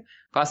you can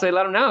possibly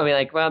let them know. Be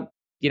like, well,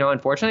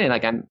 unfortunately,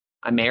 like I'm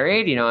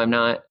married, I'm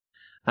not,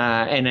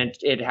 and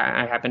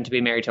I happen to be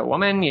married to a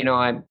woman,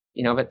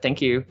 but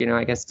thank you,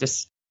 I guess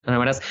just, I don't know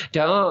what else.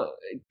 Don't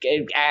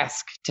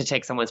ask to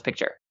take someone's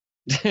picture.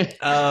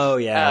 Oh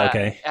yeah,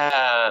 okay.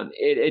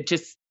 It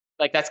just,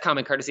 like, that's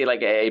common courtesy. Like,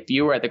 if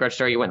you were at the grocery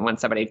store, you wouldn't want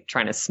somebody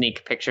trying to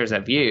sneak pictures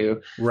of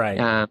you,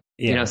 right?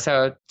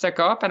 So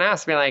go up and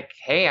ask, be like,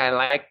 hey, I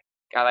like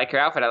your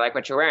outfit, I like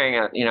what you're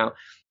wearing,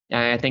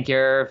 I think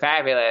you're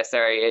fabulous,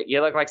 or you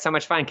look like so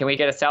much fun. Can we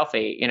get a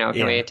selfie?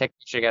 Can we take a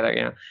picture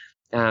together?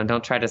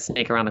 Don't try to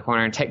sneak around the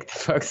corner and take the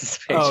folks'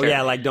 picture. Oh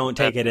yeah, like don't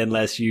take it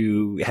unless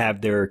you have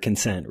their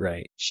consent,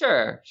 right?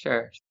 Sure.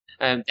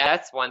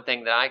 That's one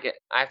thing that I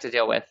have to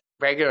deal with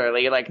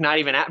regularly, like not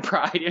even at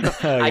Pride. Oh,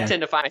 yeah. I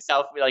tend to find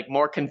myself like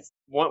one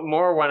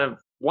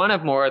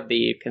of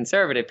the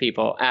conservative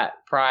people at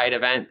Pride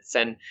events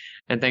and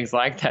things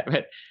like that.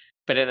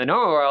 But in the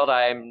normal world,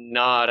 I'm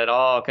not at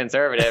all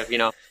conservative,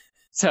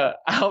 So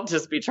I'll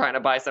just be trying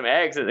to buy some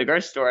eggs at the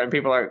grocery store, and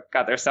people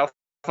got their cell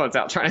phones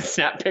out trying to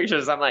snap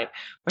pictures. I'm like,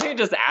 why don't you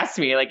just ask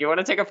me? Like, you want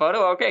to take a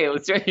photo? Okay,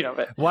 let's do it.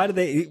 But why do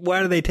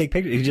they take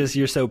pictures?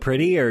 You're so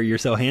pretty, or you're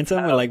so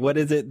handsome, or like, what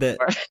is it that?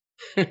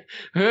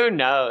 Who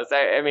knows?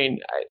 I mean,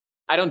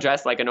 I don't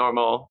dress like a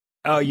normal.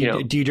 Oh,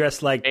 do you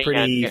dress like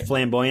pretty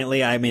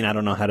flamboyantly? I mean, I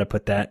don't know how to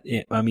put that.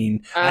 I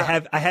mean,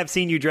 I have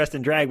seen you dressed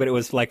in drag, but it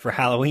was like for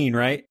Halloween,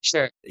 right?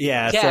 Sure.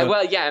 Yeah. Yeah.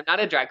 Well, yeah. I'm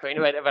not a drag queen,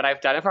 but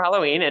I've done it for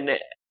Halloween, and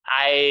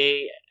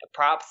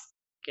props,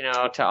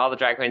 to all the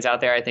drag queens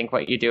out there. I think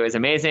what you do is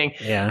amazing.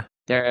 Yeah.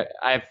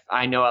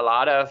 I know a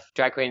lot of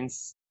drag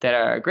queens that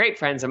are great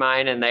friends of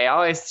mine, and they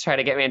always try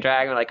to get me in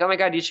drag. I'm like, oh my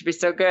God, you should be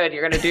so good.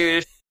 You're gonna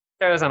do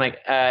shows. I'm like,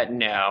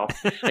 no.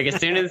 Like, as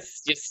soon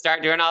as you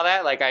start doing all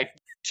that, like, I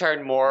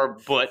turn more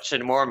butch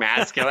and more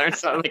masculine,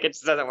 so like it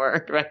just doesn't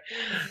work. But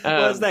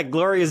well, it's that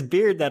glorious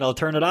beard that'll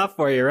turn it off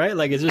for you, right?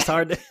 Like, it's just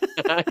hard to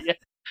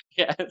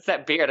yeah, it's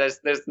that beard.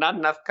 There's not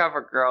enough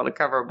cover girl to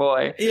cover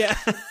boy. Yeah.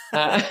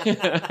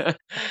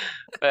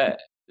 But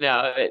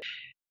no.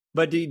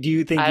 But do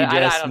you think you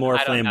dress more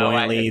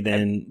flamboyantly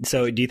than?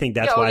 So do you think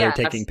that's why they're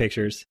taking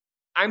pictures?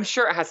 I'm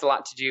sure it has a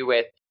lot to do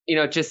with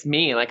just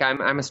me. Like,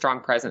 I'm a strong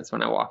presence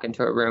when I walk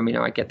into a room.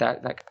 I get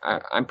that. Like,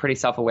 I'm pretty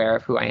self-aware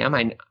of who I am.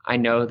 I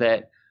know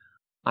that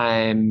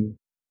I'm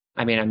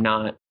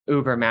not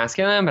uber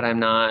masculine, but I'm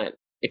not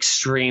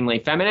extremely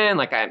feminine.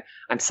 Like,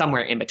 I'm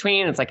somewhere in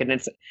between. It's like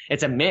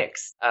it's a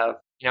mix of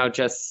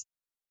just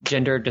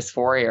gender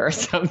dysphoria or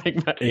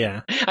something. But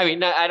Yeah. I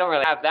mean, I don't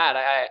really have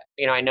that.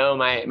 I know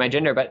my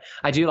gender, but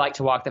I do like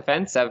to walk the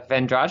fence of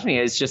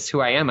androgyny is just who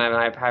I am.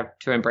 I have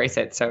to embrace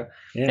it. So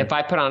if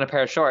I put on a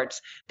pair of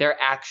shorts, they're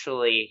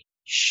actually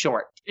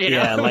short.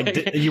 Yeah,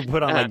 like you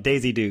put on like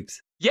Daisy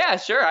Dukes. Yeah,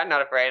 sure. I'm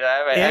not afraid of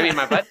that. I mean,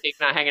 my butt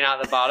cheek's not hanging out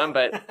at the bottom,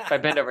 but if I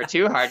bend over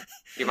too hard,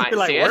 you might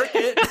see work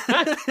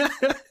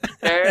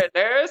it.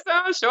 There's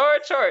some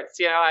short shorts,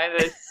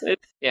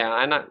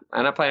 I'm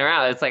not playing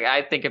around. It's like,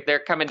 I think if they're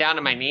coming down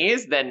to my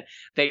knees, then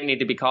they need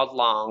to be called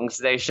longs.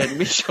 They shouldn't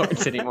be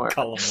shorts anymore.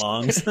 Call them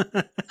longs.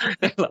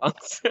 They're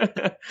longs.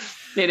 And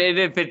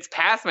if it's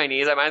past my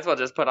knees, I might as well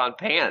just put on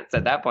pants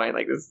at that point.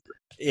 Like this.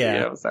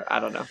 Yeah. So I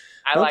don't know.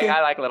 I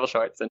like little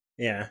shorts.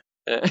 Yeah.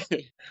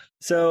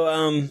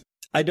 So,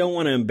 I don't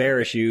want to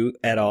embarrass you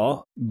at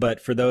all,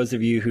 but for those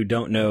of you who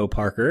don't know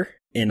Parker,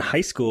 in high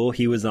school,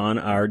 he was on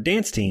our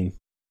dance team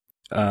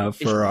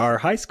for our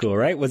high school,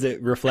 right? Was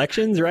it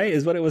Reflections, right?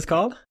 Is what it was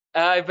called?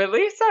 I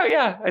believe so,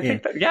 yeah. I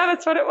think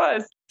that's what it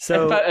was.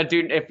 So,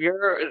 dude,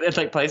 it's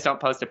like, please don't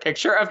post a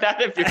picture of that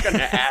if you're going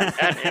to add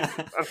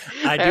that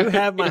in. I do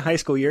have my high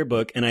school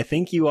yearbook, and I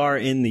think you are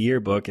in the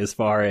yearbook as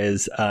far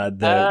as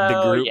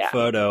the group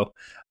photo.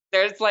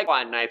 There's like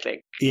one, I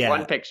think. Yeah.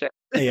 One picture.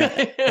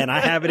 Yeah, and I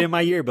have it in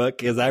my yearbook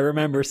because I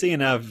remember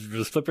seeing. I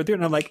was flipping through,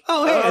 and I'm like,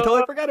 "Oh, hey, I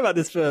totally forgot about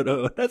this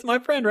photo. That's my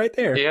friend right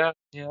there." Yeah.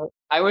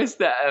 I was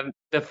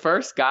the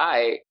first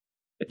guy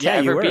to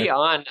ever be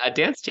on a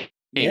dance team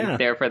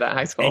there for that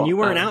high school. And you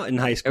weren't out in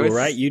high school,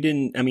 right? You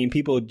didn't. I mean,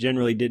 people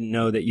generally didn't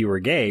know that you were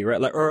gay,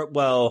 right? Like,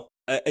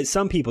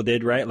 some people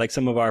did, right? Like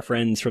some of our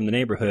friends from the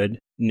neighborhood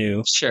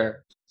knew.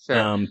 Sure.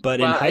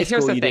 But in high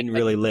school, you didn't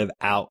really live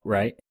out,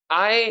 right?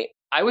 I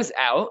was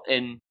out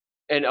and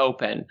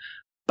open.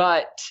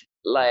 But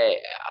like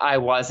I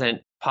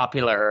wasn't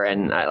popular,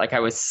 and I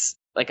was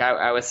like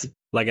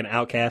an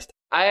outcast.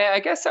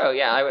 I guess so.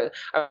 Yeah,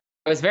 I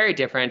was very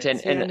different,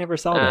 and I never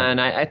saw that. And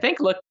I think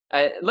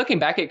looking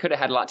back, it could have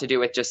had a lot to do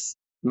with just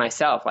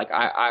myself. Like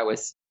I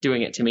was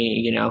doing it to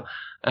me,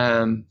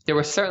 There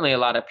were certainly a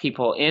lot of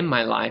people in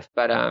my life,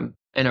 but and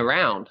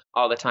around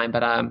all the time,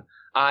 but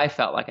I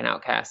felt like an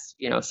outcast,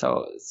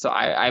 So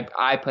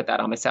I put that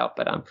on myself,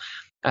 but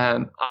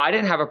I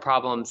didn't have a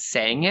problem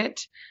saying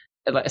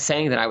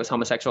that I was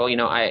homosexual.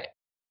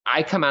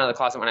 I come out of the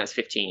closet when I was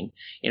 15,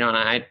 and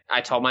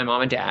I told my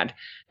mom and dad,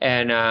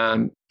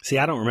 and see,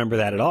 I don't remember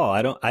that at all.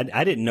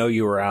 I didn't know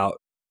you were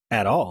out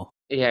at all.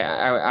 Yeah,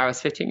 I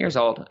was 15 years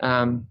old.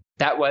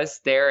 That was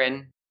there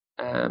in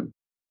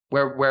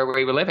where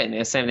we were living in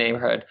the same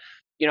neighborhood,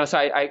 so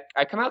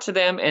I come out to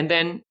them, and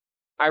then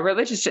I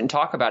really just didn't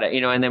talk about it,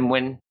 and then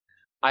when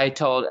I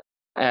told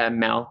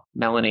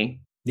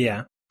Melanie,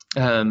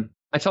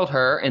 I told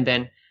her, and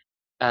then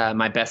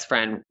my best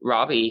friend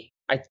Robbie,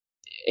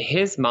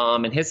 his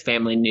mom and his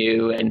family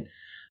knew,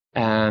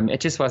 and it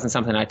just wasn't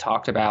something I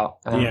talked about.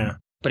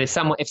 But if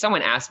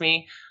someone asked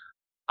me,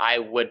 I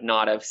would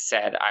not have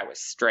said I was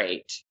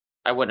straight.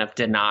 I wouldn't have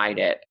denied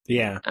it.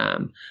 Yeah.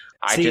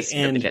 I just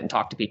really didn't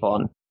talk to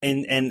people.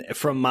 And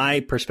from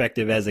my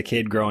perspective as a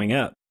kid growing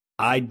up,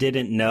 I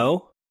didn't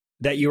know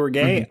that you were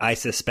gay. Mm-hmm. I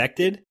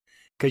suspected,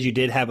 because you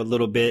did have a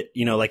little bit,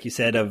 like you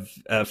said, of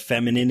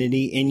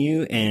femininity in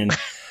you, and.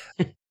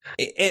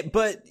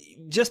 But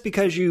just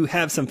because you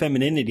have some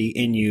femininity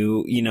in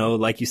you,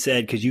 like you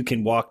said, because you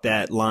can walk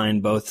that line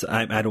both.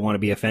 I don't want to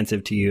be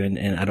offensive to you,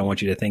 and I don't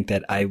want you to think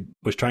that I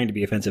was trying to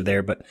be offensive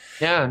there. But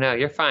no,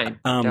 you're fine.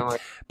 Don't worry.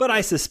 But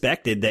I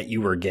suspected that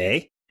you were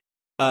gay.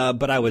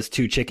 But I was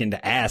too chicken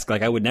to ask.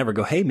 Like, I would never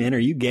go, "Hey, man, are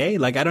you gay?"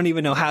 Like, I don't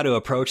even know how to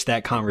approach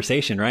that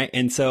conversation, right?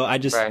 And so I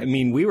just, I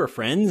mean, we were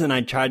friends, and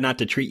I tried not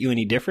to treat you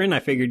any different. I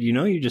figured,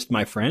 you're just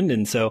my friend,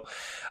 and so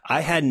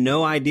I had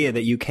no idea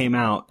that you came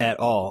out at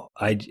all.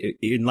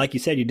 And like you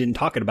said, you didn't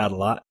talk about it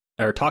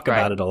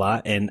a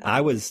lot, and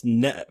I was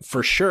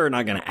for sure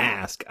not going to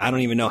ask. I don't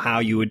even know how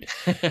you would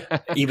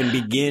even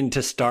begin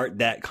to start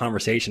that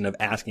conversation of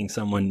asking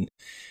someone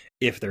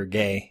if they're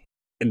gay.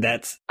 And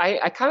that's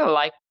I kind of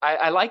like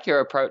I like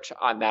your approach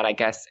on that, I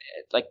guess.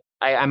 Like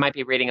I might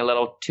be reading a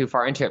little too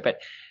far into it, but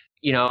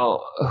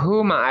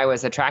whom I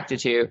was attracted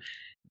to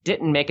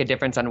didn't make a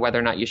difference on whether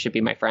or not you should be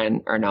my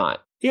friend or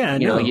not. Yeah,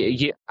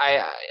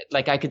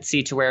 I could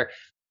see to where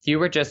you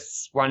were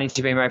just wanting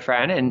to be my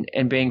friend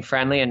and being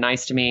friendly and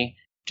nice to me,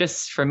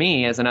 just for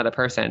me as another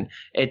person.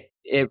 It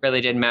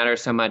really didn't matter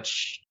so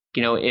much,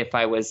 if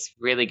I was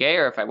really gay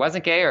or if I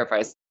wasn't gay or if I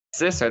was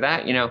this or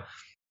that.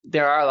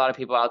 There are a lot of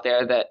people out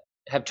there that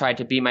have tried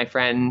to be my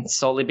friend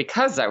solely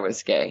because I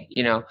was gay,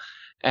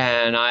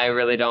 and I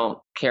really don't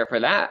care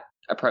for that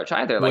approach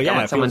either. Like, I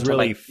want someone to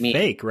really like me.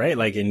 Fake, right?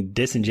 Like, and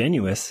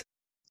disingenuous.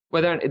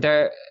 Well,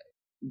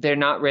 they're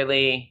not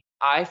really.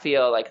 I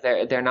feel like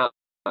they're not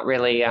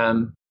really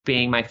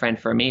being my friend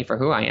for me, for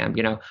who I am.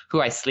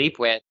 Who I sleep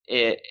with.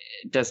 It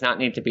does not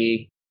need to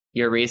be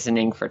your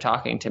reasoning for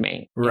talking to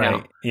me.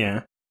 Right.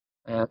 Yeah.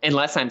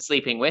 Unless I'm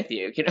sleeping with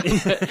you, but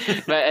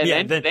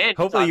then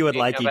hopefully you would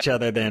like each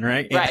other then,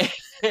 right? Right.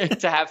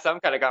 To have some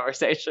kind of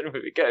conversation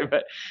would be good,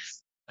 but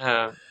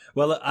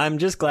Well, I'm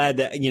just glad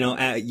that,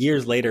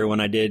 years later when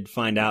I did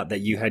find out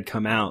that you had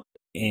come out,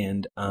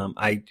 and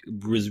I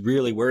was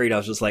really worried. I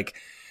was just like,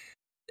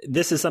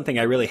 this is something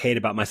I really hate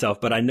about myself,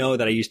 but I know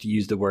that I used to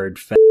use the word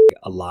fag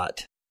a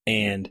lot.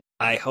 And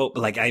I hope,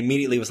 I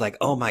immediately was like,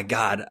 oh my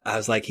God, I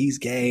was like, he's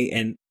gay.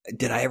 And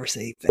did I ever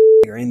say fag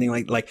or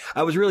anything like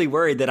I was really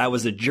worried that I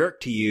was a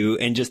jerk to you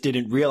and just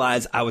didn't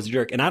realize I was a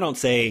jerk. And I don't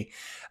say,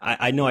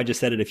 I know I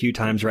just said it a few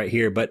times right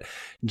here, but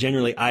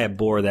generally I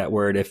abhor that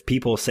word. If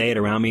people say it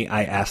around me,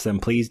 I ask them,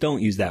 please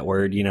don't use that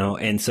word,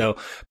 And so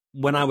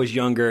when I was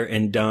younger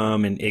and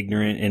dumb and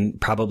ignorant and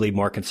probably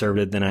more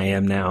conservative than I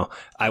am now,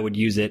 I would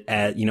use it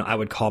as, I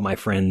would call my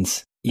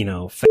friends,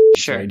 faggots,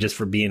 Sure. right? Just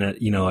for being a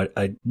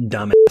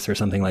dumbass or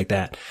something like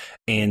that.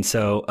 And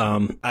so,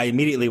 I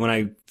immediately, when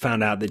I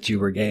found out that you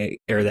were gay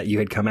or that you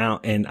had come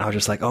out, and I was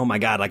just like, oh my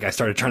God, I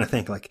started trying to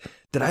think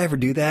did I ever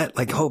do that?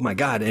 Oh my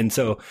God. And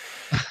so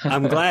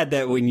I'm glad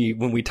that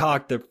when we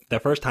talked the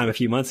first time a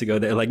few months ago,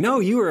 they're like, no,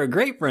 you were a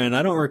great friend.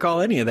 I don't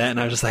recall any of that. And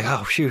I was just like,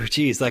 oh shoot,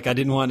 geez. I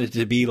didn't want it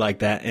to be like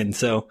that. And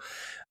so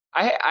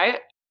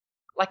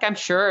I'm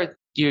sure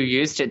you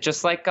used it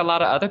just like a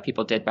lot of other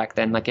people did back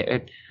then.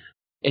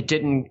 It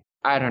didn't,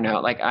 I don't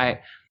know.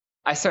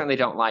 I certainly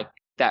don't like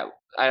that.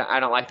 I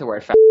don't like the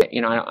word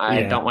faggot.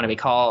 I don't want to be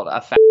called a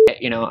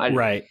faggot.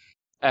 Right.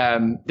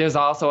 There's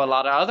also a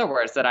lot of other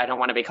words that I don't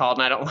want to be called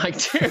and I don't like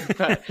to.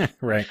 But,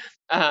 right.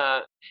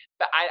 But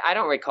I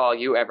don't recall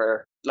you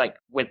ever,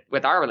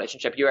 with our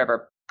relationship, you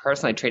ever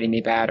personally treating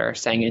me bad or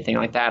saying anything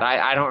like that.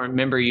 I don't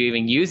remember you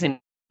even using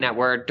that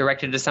word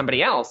directed to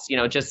somebody else,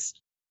 just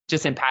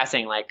in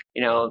passing,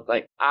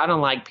 I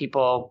don't like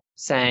people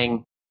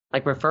saying,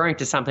 referring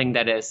to something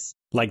that is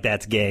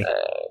that's gay.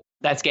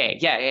 That's gay.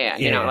 Yeah.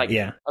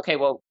 Yeah. Okay,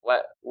 well,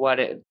 what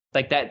it,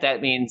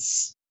 that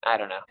means, I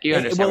don't know. You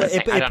understand what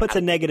I'm saying? It puts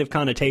a negative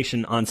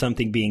connotation on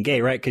something being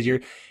gay, right? Because you're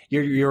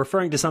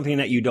referring to something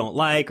that you don't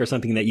like or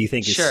something that you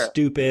think is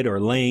stupid or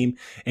lame,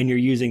 and you're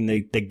using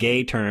the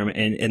gay term,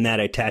 and that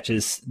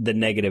attaches the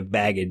negative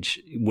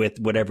baggage with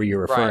whatever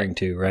you're referring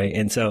to, right?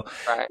 And so,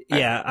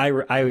 yeah,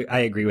 I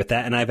agree with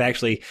that. And I've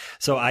actually,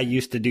 so I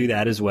used to do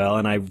that as well,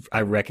 and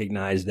I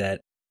recognize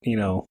that,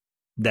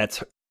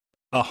 that's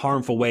a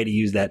harmful way to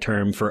use that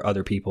term for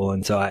other people.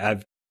 And so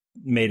I've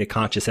made a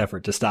conscious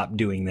effort to stop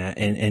doing that.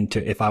 And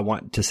to, if I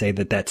want to say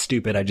that that's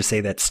stupid, I just say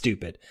that's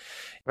stupid.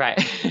 Right.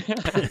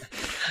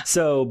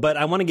 So, but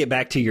I want to get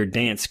back to your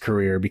dance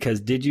career,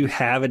 because did you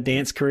have a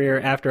dance career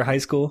after high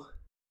school?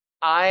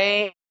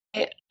 I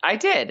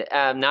did.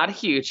 Not a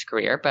huge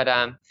career, but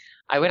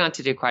I went on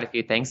to do quite a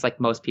few things. Like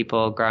most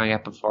people growing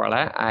up in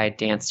Florida, I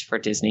danced for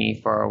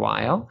Disney for a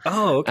while.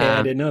 Oh, okay.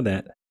 I didn't know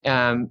that.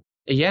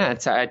 Yeah.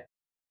 So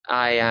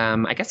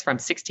I guess from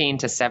 16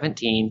 to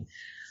 17,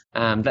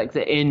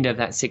 the end of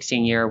that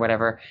 16 year or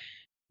whatever,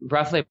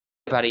 roughly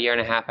about a year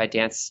and a half, I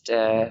danced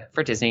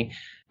for Disney.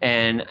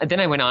 And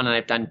then I went on and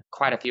I've done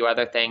quite a few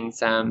other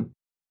things,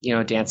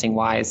 dancing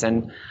wise.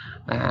 And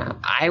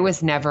I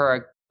was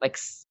never I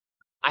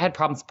had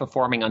problems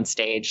performing on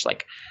stage.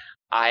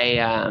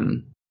 I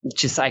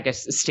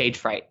guess stage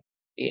fright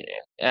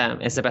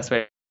is the best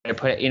way to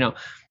put it,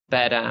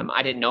 But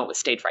I didn't know it was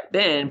stage fright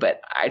then, but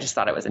I just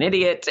thought I was an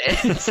idiot.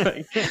 And it's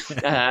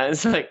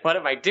what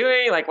am I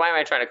doing? Why am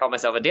I trying to call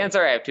myself a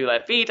dancer? I have 2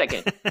 left feet. I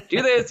can't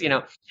do this,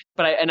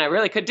 But I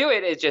really could do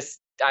it. It's just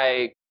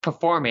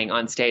performing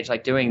on stage,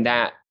 doing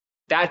that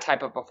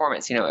type of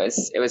performance, it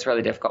was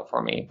really difficult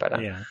for me. But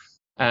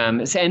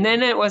and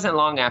then it wasn't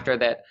long after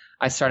that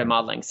I started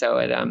modeling. So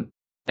it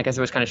I guess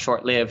it was kind of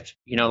short-lived,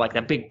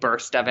 the big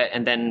burst of it,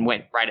 and then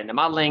went right into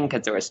modeling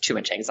because there was too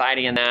much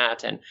anxiety in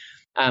that. And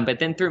but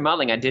then through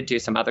modeling, I did do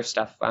some other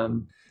stuff.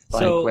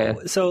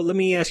 So let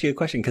me ask you a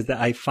question, because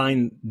I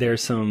find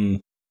there's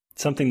something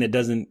that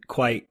doesn't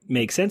quite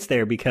make sense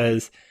there,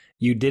 because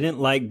you didn't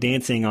like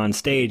dancing on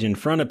stage in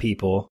front of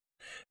people,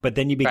 but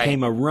then you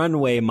became a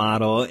runway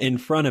model in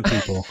front of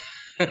people,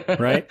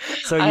 right?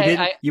 So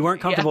you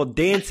weren't comfortable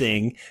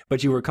dancing,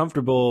 but you were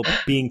comfortable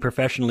being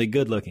professionally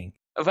good looking.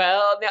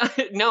 Well,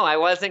 no, I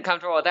wasn't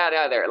comfortable with that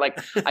either.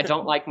 I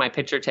don't like my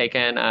picture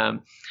taken.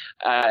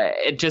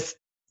 It just,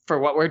 for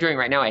what we're doing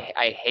right now,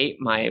 I hate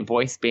my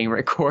voice being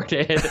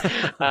recorded.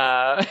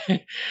 I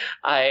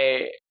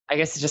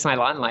guess it's just my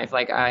lot in life.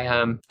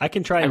 I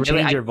can try and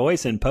change your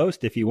voice in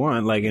post if you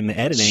want, in the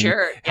editing.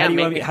 Sure. How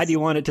do you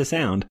want it to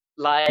sound?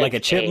 Like a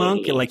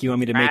chipmunk? You want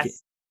me to make it?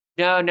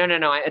 No.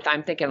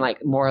 I'm thinking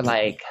more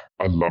like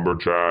a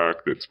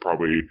lumberjack that's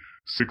probably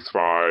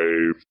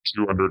 6'5",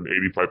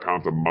 285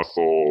 pounds of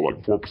muscle,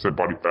 4%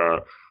 body fat.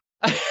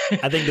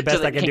 I think the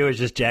best I can do is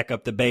just jack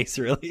up the bass,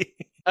 really.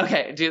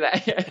 Okay, do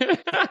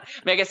that.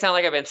 Make it sound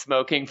like I've been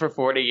smoking for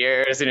 40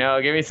 years,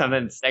 give me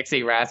something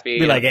sexy, raspy.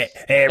 Be like, hey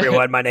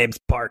everyone, my name's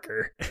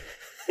Parker.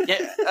 Yeah.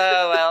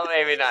 Oh, well,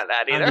 maybe not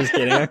that either. I'm just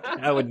kidding.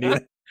 I wouldn't do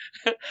that.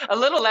 A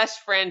little less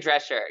Fran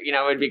Drescher,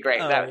 would be great.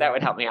 That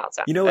would help me out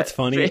some. What's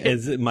funny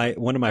is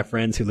one of my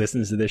friends who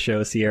listens to this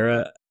show,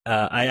 Sierra,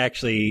 I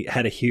actually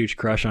had a huge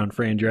crush on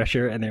Fran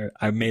Drescher, and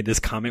I made this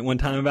comment one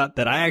time about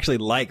that. I actually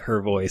like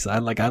her voice. I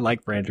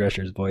like Fran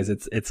Drescher's voice.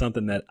 It's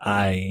something that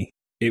I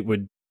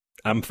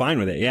I'm fine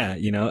with it. Yeah.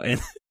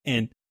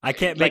 And I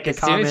can't make as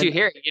comment. soon as you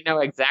hear it, you know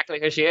exactly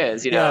who she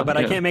is. Yeah, but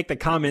I can't make the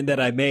comment that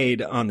I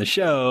made on the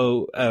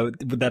show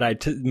that I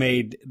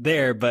made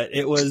there. But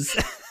it was,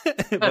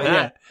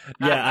 but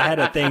I had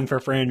a thing for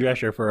Fran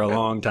Drescher for a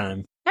long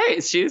time. Hey,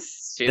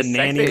 she's the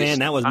nanny, sexy. man.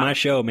 That was my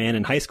show, man.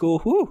 In high school,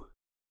 whew,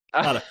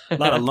 a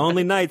lot of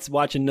lonely nights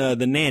watching the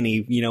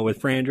nanny. With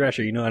Fran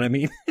Drescher. You know what I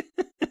mean?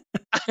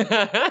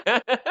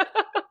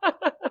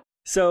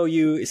 So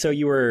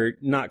you were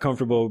not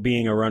comfortable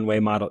being a runway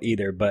model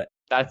either, but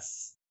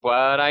that's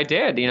what I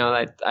did.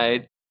 I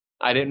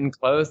didn't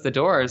close the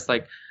doors.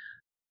 Like,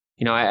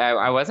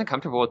 I wasn't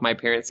comfortable with my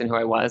appearance and who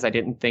I was. I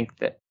didn't think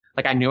that,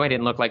 like, I knew I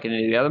didn't look like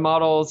any of the other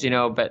models,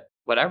 but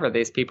whatever,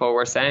 these people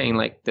were saying,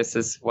 like, this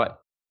is what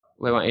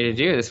we want you to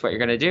do. This is what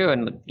you're going to do.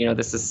 And,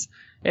 this is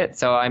it.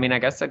 So, I mean, I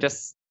guess I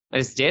just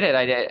did it.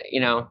 I did,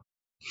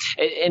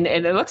 and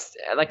it looks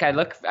like I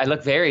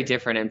look very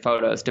different in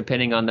photos,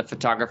 depending on the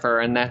photographer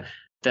and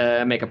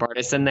the makeup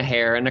artist and the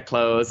hair and the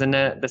clothes and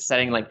the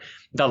setting, like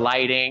the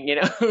lighting,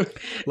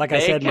 Like I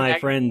said, my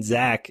friend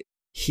Zach,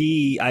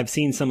 I've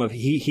seen some of,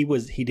 he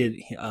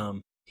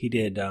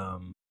did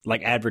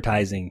like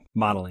advertising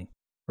modeling,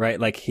 right?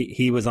 Like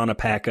he was on a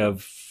pack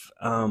of,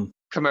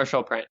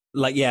 commercial print,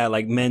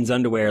 like men's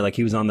underwear. Like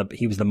he was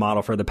the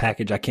model for the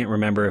package. I can't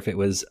remember if it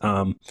was,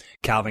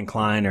 Calvin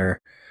Klein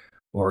or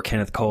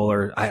Kenneth Cole,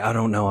 or I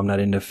don't know. I'm not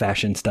into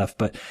fashion stuff,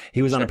 but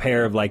he was on a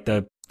pair of like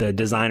the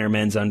designer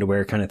men's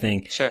underwear kind of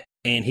thing. Sure.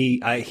 And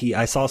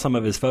I saw some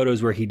of his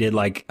photos where he did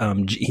like,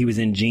 he was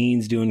in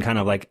jeans doing kind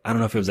of like, I don't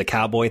know if it was a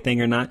cowboy thing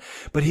or not,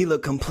 but he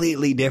looked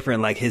completely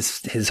different. Like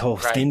his whole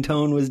skin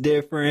tone was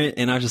different.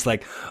 And I was just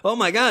like, oh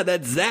my God,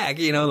 that's Zach,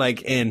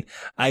 and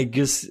I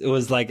just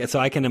was like, so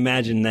I can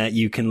imagine that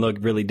you can look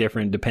really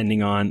different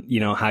depending on,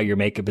 how your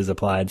makeup is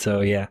applied.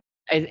 So yeah.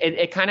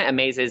 It kind of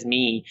amazes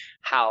me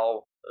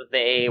how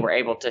they were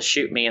able to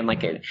shoot me, and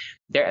like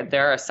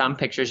there are some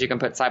pictures you can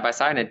put side by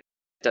side, and it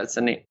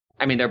doesn't.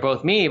 I mean, they're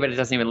both me, but it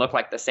doesn't even look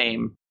like the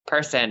same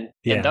person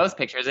in those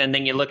pictures. And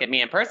then you look at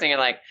me in person, and you're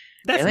like,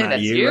 "That's really? not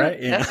That's you,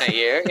 right? Yeah. That's not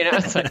you."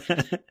 It's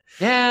like,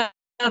 yeah,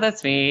 no,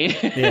 that's me.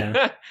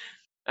 Yeah.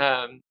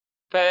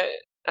 But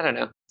I don't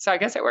know. So I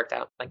guess it worked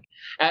out. Like,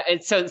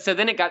 and so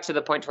then it got to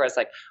the point where it's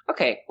like,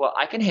 okay, well,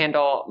 I can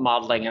handle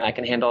modeling and I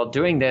can handle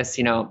doing this,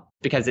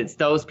 because it's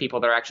those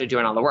people that are actually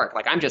doing all the work.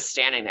 Like, I'm just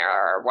standing there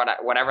or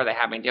whatever they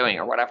have me doing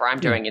or whatever I'm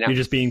doing. You're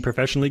just being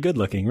professionally good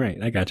looking, right?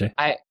 I gotcha.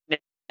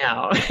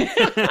 No.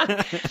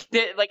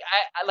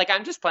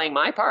 I'm just playing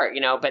my part,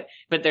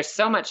 But there's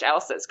so much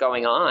else that's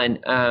going on,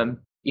 and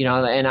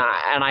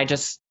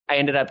I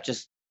ended up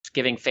just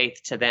giving faith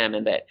to them,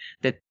 and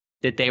that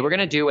they were going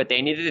to do what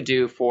they needed to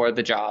do for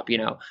the job,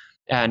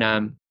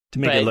 and to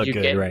make it look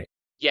good, right?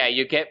 Yeah,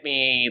 you get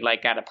me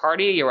like at a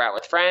party, you're out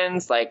with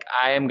friends, like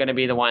I am going to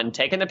be the one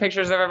taking the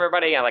pictures of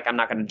everybody. I'm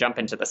not going to jump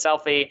into the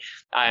selfie.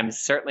 I'm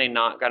certainly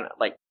not going to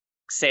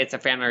say it's a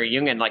family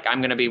reunion. Like, I'm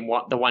going to be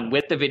the one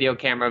with the video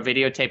camera,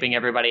 videotaping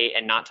everybody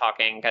and not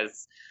talking,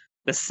 because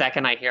the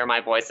second I hear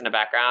my voice in the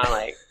background,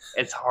 like,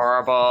 it's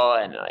horrible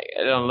and like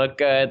it don't look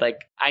good. Like,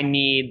 I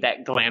need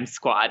that glam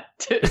squad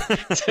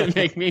to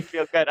make me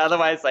feel good.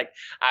 Otherwise, like,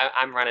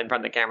 I'm running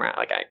from the camera.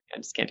 Like, I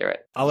just can't do it.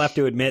 I'll have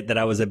to admit that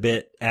I was a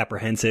bit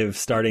apprehensive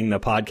starting the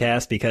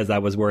podcast because I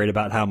was worried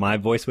about how my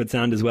voice would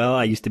sound as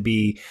well.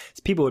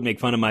 People would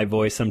make fun of my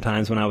voice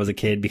sometimes when I was a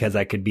kid because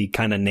I could be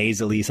kind of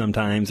nasally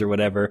sometimes or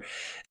whatever.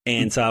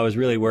 And so I was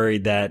really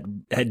worried that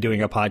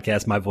doing a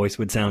podcast, my voice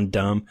would sound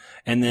dumb.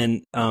 And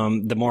then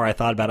the more I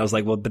thought about it, I was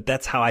like, well, but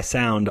that's how I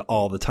sound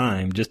all the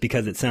time. Just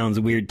because it sounds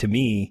weird to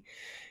me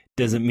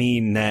doesn't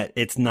mean that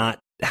it's not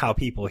how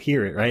people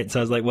hear it, right? So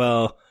I was like,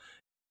 well,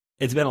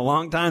 it's been a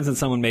long time since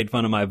someone made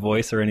fun of my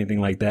voice or anything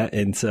like that.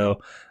 And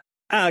so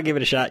I'll give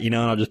it a shot, and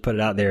I'll just put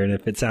it out there. And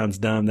if it sounds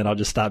dumb, then I'll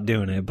just stop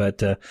doing it.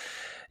 But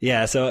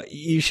yeah, so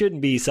you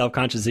shouldn't be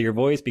self-conscious of your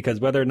voice, because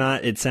whether or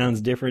not it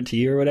sounds different to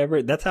you or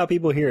whatever, that's how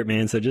people hear it,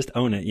 man. So just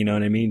own it. You know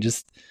what I mean?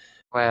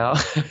 Well,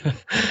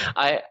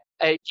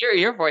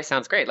 your voice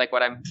sounds great. Like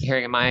what I'm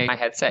hearing in my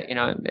headset,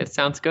 it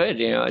sounds good.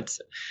 It's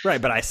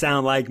right. But I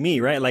sound like me,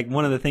 right? Like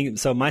one of the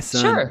things. So my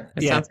son, sure,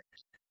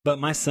 but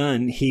my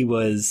son, he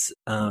was,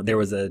 there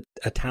was a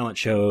talent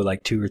show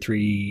like 2 or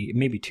 3,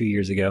 maybe 2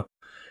 years ago,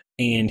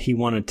 and he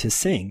wanted to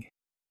sing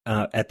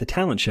at the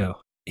talent show.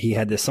 He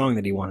had this song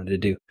that he wanted to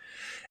do.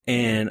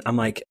 And I'm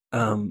like,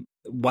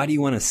 why do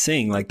you want to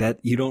sing like that?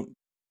 You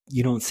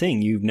don't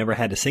sing. You've never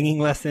had a singing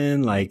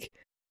lesson. Like,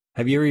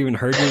 have you ever even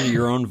heard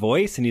your own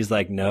voice? And he's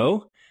like,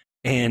 no.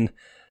 And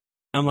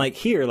I'm like,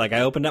 here, like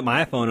I opened up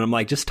my iPhone and I'm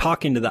like, just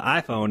talk into the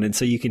iPhone. And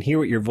so you can hear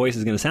what your voice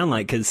is going to sound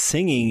like. Cause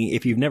singing,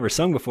 if you've never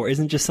sung before,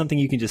 isn't just something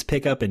you can just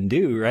pick up and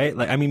do, right?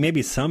 Like, I mean,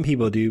 maybe some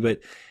people do, but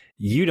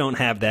you don't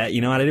have that,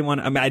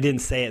 I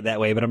didn't say it that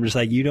way, but I'm just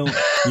like, you don't,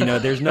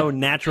 there's no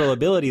natural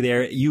ability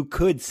there. You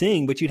could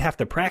sing, but you'd have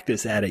to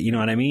practice at it. You know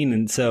what I mean?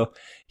 And so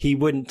he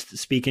wouldn't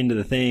speak into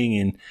the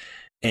thing.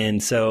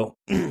 And so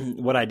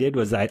what I did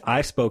was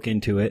I spoke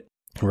into it,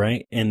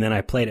 Right. And then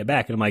I played it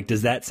back and I'm like,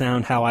 does that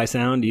sound how I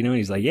sound? You know, and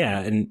he's like, yeah.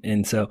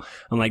 And so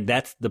I'm like,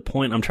 that's the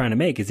point I'm trying to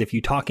make is if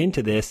you talk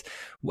into this,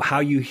 how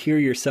you hear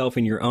yourself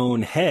in your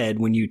own head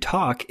when you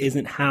talk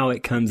isn't how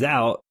it comes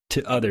out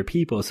to other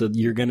people. So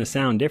you're going to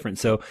sound different.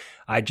 So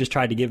I just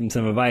tried to give him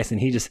some advice and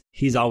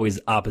he's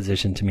always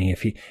opposition to me.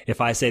 If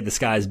I say the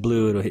sky's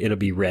blue, it'll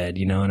be red,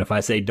 you know, and if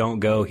I say don't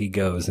go, he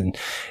goes. And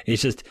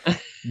it's just,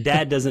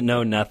 dad doesn't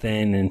know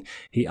nothing. And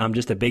I'm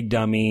just a big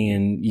dummy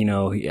and, you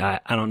know,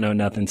 I don't know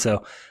nothing.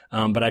 So,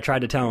 but I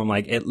tried to tell him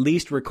like, at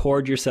least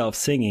record yourself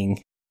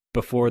singing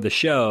before the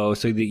show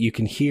so that you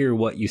can hear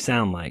what you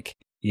sound like.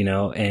 You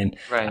know, and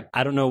right.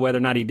 I don't know whether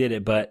or not he did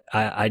it, but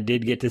I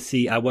did get to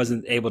see, I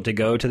wasn't able to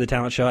go to the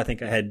talent show. I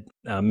think I had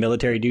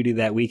military duty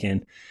that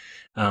weekend.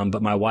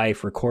 But my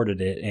wife recorded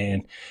it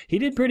and he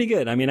did pretty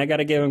good. I mean, I got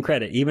to give him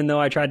credit, even though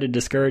I tried to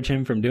discourage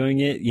him from doing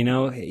it. You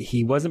know,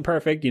 he wasn't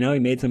perfect, you know, he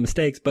made some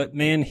mistakes, but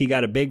man, he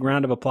got a big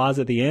round of applause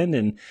at the end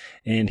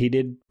and he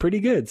did pretty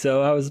good.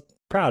 So I was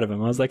proud of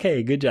him. I was like,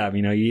 hey, good job.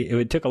 You know,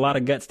 it took a lot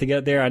of guts to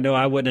get there. I know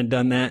I wouldn't have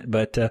done that,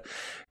 but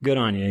good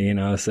on you, you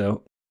know,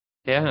 so.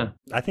 Yeah.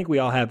 I think we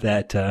all have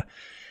that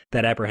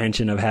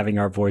apprehension of having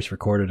our voice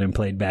recorded and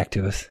played back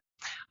to us.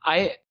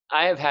 I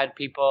have had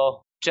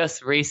people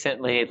just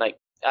recently, like,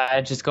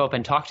 I just go up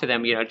and talk to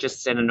them, you know,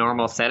 just in a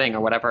normal setting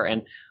or whatever,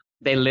 and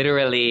they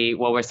literally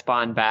will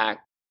respond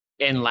back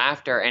in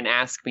laughter and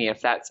ask me if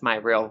that's my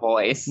real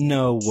voice.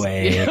 No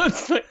way. You know,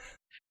 it's like,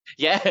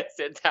 yes,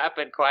 it's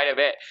happened quite a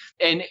bit.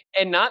 And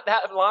not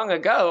that long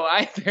ago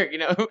either, you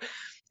know.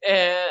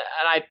 And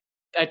I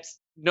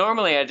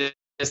normally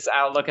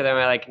I'll look at them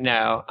and I'm like,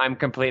 no, I'm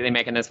completely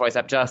making this voice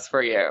up just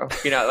for you.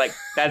 You know, like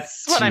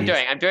that's what I'm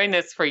doing. I'm doing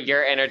this for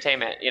your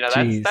entertainment. You know,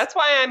 that's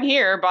why I'm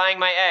here buying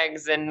my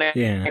eggs in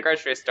the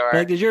grocery store.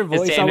 Like, does your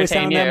voice always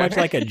sound that much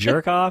like a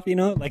jerk off? You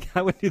know, like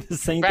I would do the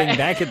same thing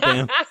back at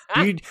them.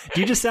 Do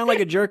you just sound like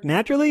a jerk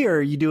naturally, or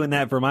are you doing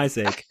that for my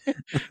sake?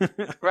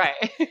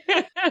 Right.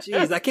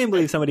 Jeez, I can't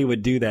believe somebody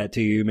would do that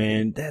to you,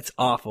 man. That's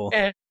awful.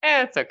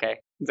 It's okay.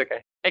 It's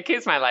okay. It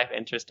keeps my life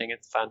interesting.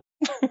 It's fun.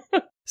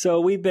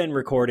 So we've been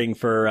recording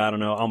for, I don't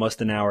know,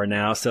 almost an hour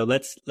now. So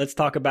let's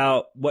talk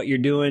about what you're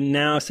doing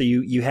now. So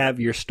you have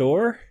your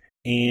store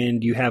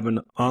and you have an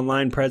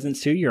online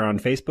presence too. You're on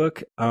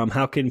Facebook.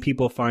 How can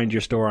people find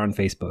your store on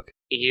Facebook?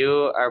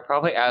 You are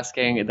probably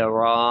asking the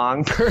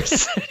wrong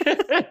person.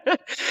 There's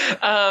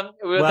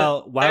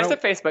a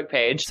Facebook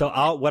page.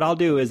 So what I'll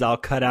do is I'll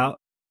cut out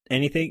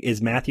anything.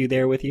 Is Matthew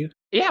there with you?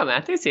 Yeah,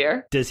 Matthew's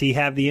here. Does he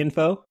have the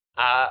info?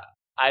 I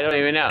don't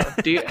even know.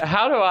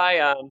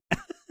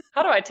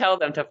 How do I tell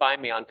them to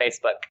find me on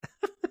Facebook?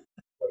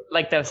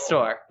 Like the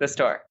store. The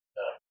Vintage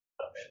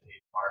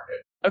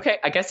Market. Okay,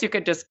 I guess you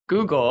could just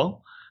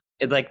Google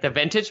like the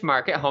Vintage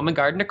Market Home and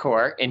Garden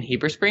Decor in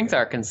Heber Springs,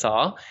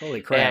 Arkansas.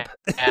 Holy crap.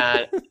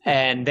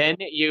 And then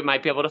you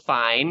might be able to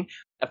find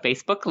a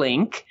Facebook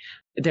link.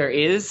 There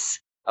is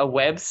a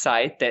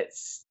website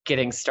that's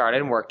getting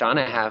started and worked on.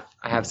 I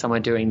have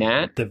someone doing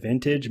that. The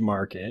Vintage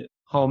Market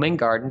Home and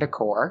Garden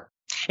Decor.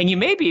 And you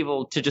may be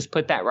able to just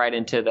put that right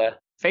into the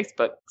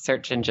Facebook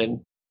search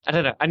engine. I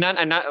don't know. I'm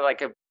not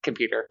like a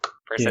computer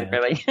person,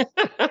 really.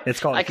 It's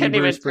called I couldn't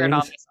Heber even Springs. turn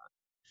all this on.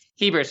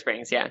 Heber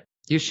Springs, yeah.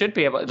 You should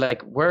be able,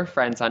 like, we're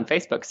friends on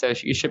Facebook, so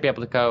you should be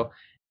able to go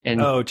and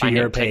to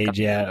your page,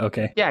 yeah,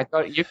 okay. Yeah,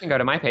 you can go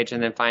to my page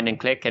and then find and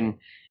click and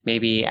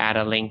maybe add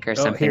a link or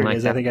something here like it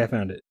is. that. I think I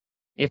found it.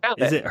 You found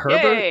it. Is it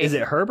Heber? Yay! Is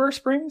it Heber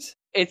Springs?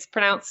 It's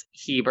pronounced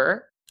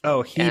Heber.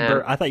 Oh,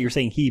 Heber. I thought you were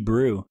saying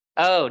Hebrew.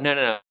 Oh,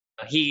 no.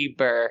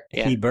 Heber.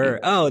 Yeah.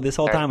 Heber. Oh, this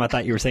whole time I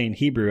thought you were saying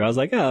Hebrew. I was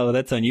like, oh,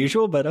 that's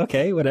unusual, but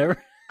okay,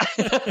 whatever.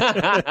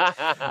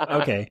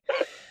 Okay.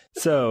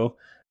 So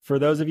for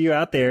those of you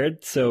out there,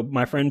 so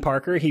my friend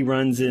Parker, he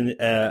runs an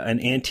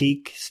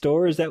antique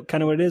store. Is that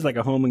kind of what it is? Like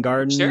a home and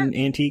garden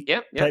antique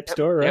type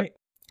store, right? Yep.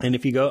 And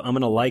if you go, I'm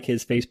going to like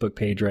his Facebook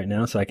page right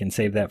now so I can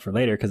save that for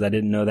later because I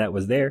didn't know that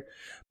was there.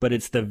 But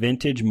it's the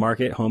Vintage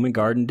Market Home and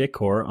Garden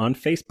Decor on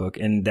Facebook.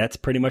 And that's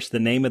pretty much the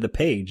name of the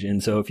page.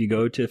 And so if you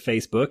go to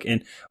Facebook,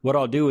 and what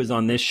I'll do is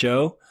on this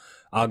show,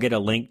 I'll get a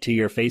link to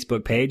your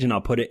Facebook page and I'll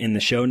put it in the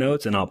show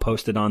notes and I'll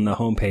post it on the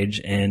homepage.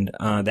 And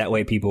that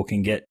way people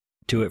can get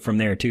to it from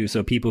there too.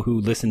 So people who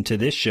listen to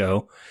this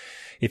show,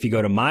 if you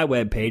go to my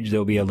webpage,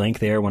 there'll be a link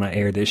there when I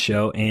air this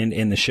show, and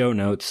in the show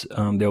notes,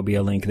 there'll be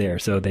a link there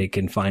so they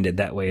can find it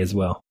that way as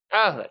well.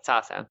 Oh, that's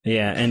awesome.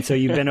 Yeah, and so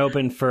you've been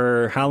open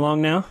for how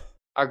long now?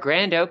 Our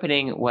grand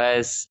opening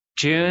was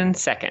June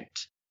 2nd.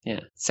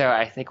 Yeah. So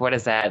I think, what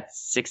is that,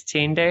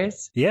 16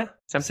 days? Yeah,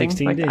 something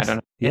 16 like days. I don't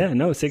know. Yeah,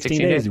 no, 16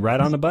 days. Right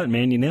on the button,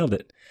 man. You nailed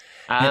it.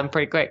 I'm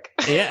pretty quick.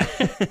 Yeah.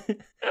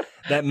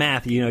 That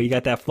math, you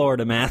got that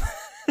Florida math.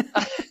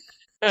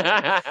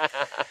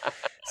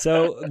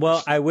 So,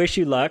 well, I wish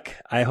you luck.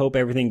 I hope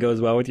everything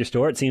goes well with your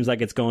store. It seems like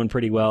it's going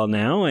pretty well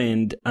now.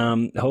 And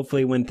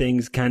hopefully when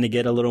things kind of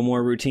get a little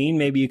more routine,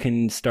 maybe you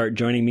can start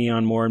joining me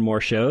on more and more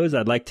shows.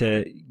 I'd like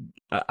to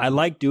I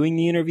like doing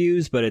the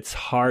interviews, but it's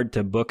hard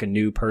to book a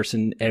new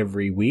person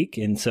every week.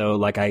 And so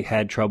like I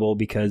had trouble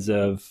because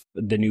of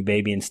the new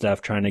baby and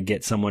stuff trying to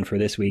get someone for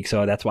this week.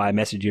 So that's why I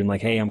messaged you and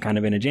like, hey, I'm kind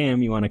of in a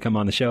jam. You want to come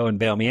on the show and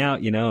bail me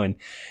out, you know? And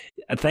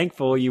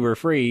thankful you were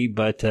free,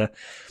 but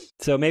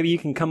so maybe you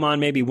can come on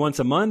maybe once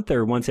a month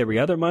or once every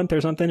other month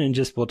or something, and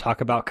just we'll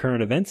talk about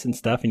current events and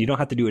stuff. And you don't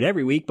have to do it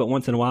every week, but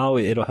once in a while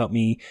it'll help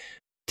me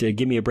to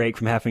give me a break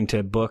from having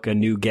to book a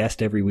new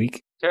guest every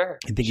week. Sure.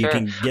 I think you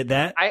can get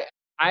that.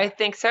 I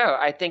think so.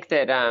 I think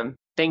that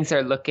things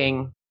are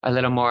looking a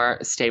little more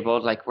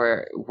stable. Like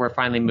we're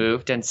finally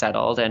moved and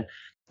settled, and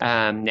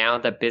now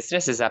the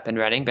business is up and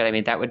running. But I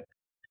mean,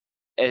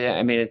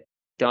 the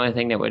only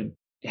thing that would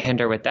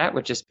hinder with that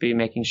would just be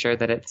making sure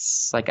that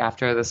it's like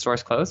after the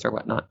store's closed or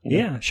whatnot. You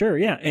know? Yeah, sure.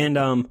 Yeah. And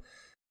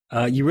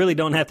you really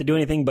don't have to do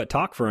anything but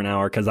talk for an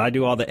hour, because I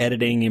do all the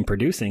editing and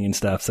producing and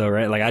stuff. So,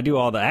 right, like I do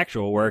all the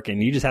actual work,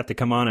 and you just have to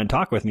come on and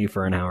talk with me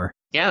for an hour.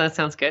 Yeah, that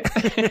sounds good.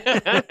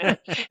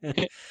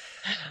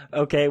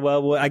 Okay,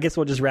 well, I guess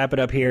we'll just wrap it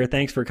up here.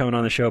 Thanks for coming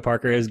on the show,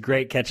 Parker. It was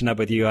great catching up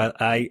with you.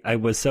 I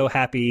was so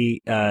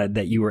happy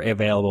that you were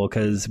available,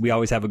 because we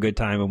always have a good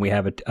time when we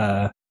have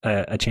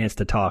a chance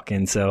to talk.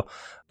 And so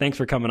thanks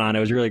for coming on. It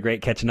was really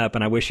great catching up,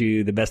 and I wish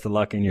you the best of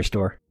luck in your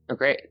store. Oh,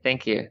 great.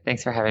 Thank you.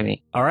 Thanks for having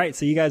me. All right.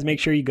 So you guys make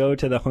sure you go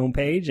to the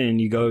homepage and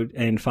you go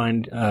and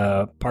find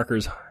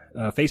Parker's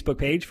Facebook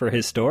page for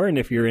his store. And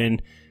if you're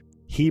in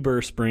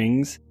Heber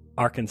Springs,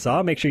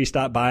 Arkansas, make sure you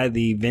stop by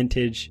the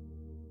vintage...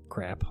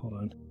 Hold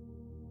on.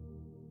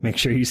 Make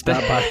sure you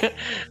stop by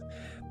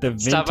the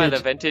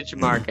Vintage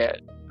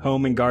Market.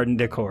 Home and Garden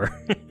Decor.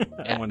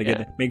 I want to get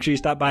that. Make sure you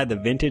stop by the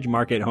Vintage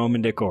Market Home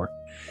and Decor.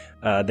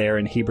 There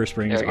in Heber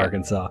Springs,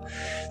 Arkansas.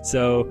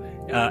 So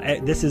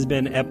this has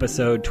been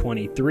episode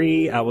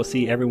 23. I will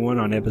see everyone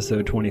on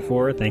episode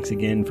 24. Thanks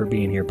again for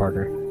being here,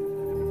 Parker.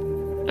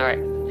 All right.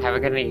 Have a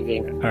good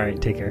evening. All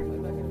right. Take care.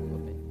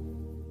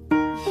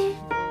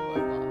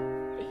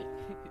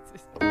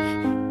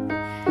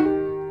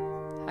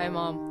 Hi,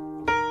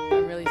 Mom.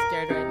 I'm really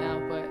scared right now,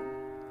 but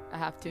I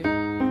have to.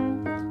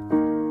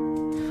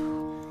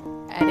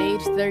 At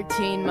age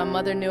 13, my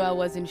mother knew I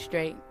wasn't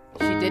straight.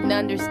 She didn't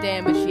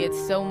understand, but she had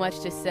so much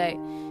to say.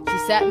 She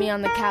sat me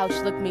on the couch,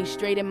 looked me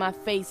straight in my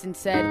face and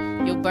said,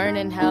 "You'll burn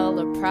in hell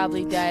or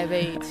probably die of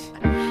AIDS."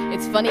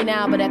 It's funny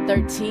now, but at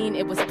 13,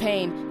 it was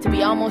pain to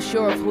be almost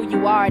sure of who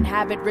you are and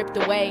have it ripped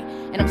away.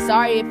 And I'm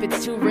sorry if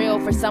it's too real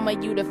for some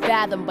of you to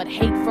fathom, but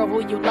hate for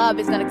who you love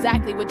is not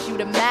exactly what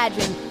you'd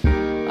imagine.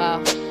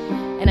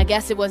 And I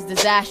guess it was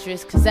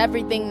disastrous, cause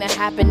everything that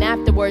happened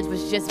afterwards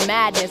was just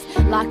madness.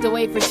 Locked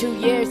away for 2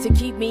 years to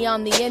keep me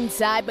on the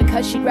inside,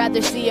 because she'd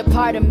rather see a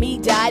part of me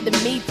die than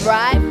me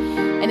thrive.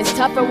 And it's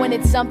tougher when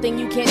it's something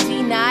you can't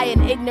deny,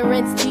 and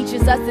ignorance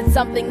teaches us it's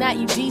something that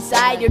you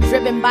decide. You're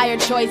driven by your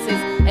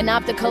choices, an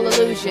optical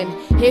illusion.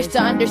 Here's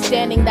to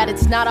understanding that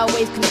it's not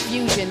always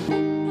confusion.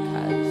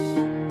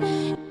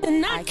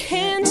 And I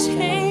can't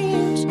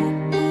change,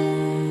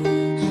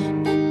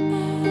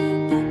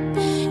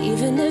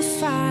 even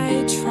if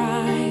I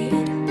tried,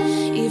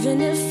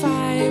 even if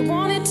I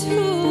wanted to.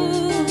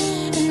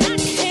 And I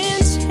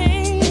can't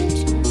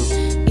change,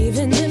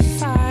 even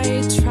if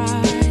I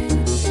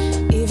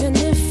tried, even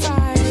if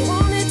I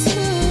wanted to.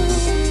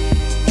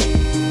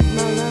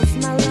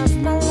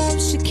 My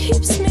love, she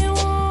keeps me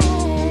warm.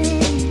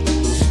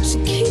 She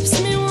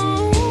keeps me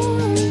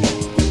warm.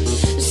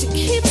 She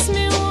keeps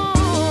me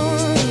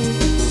warm.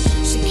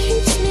 She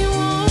keeps me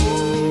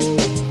warm.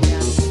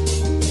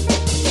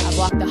 I've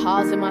walked the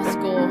halls of my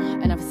school,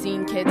 and I've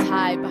seen kids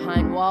hide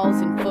behind walls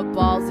and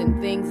footballs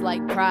and things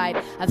like pride.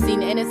 I've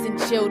seen innocent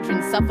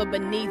children suffer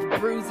beneath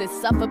bruises,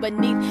 suffer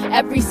beneath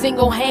every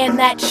single hand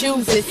that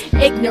chooses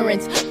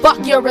ignorance.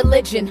 Fuck your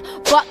religion,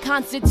 fuck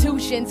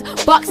constitutions,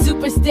 fuck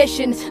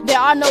superstitions. There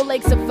are no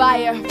lakes of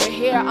fire, we're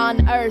here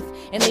on earth,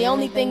 and the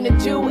only thing to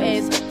do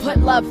is put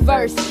love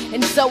first.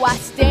 And so I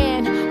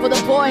stand for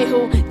the boy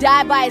who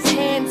died by his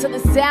hand, to the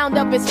sound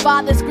of his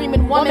father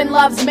screaming, "Woman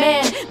loves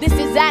man." This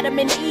is Adam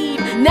and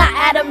Eve, not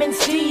Adam and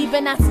Steve.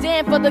 And I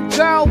stand for the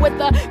girl with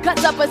the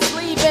cuts up her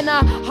sleeve and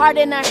a heart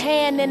in her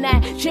hand and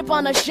that chip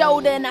on her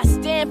shoulder. And I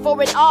stand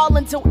for it all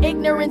until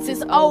ignorance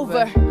is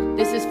over.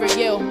 This is for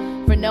you,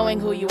 for knowing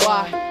who you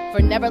are,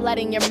 for never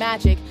letting your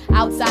magic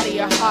outside of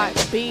your heart.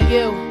 Be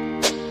you,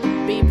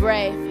 be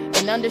brave,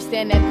 and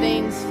understand that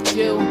things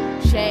do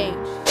change.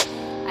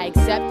 I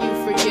accept you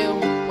for you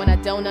when I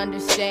don't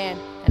understand,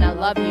 and I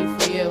love you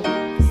for you,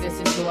 'cause this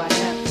is who I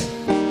am.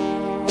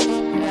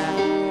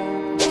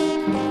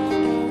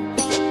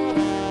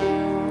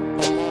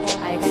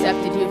 I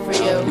accepted you for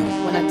you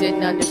when I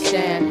didn't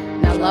understand,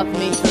 and I love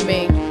me for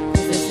me,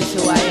 'cause this is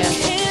who I am.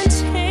 Can't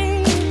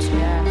change,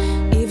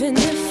 even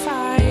if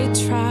I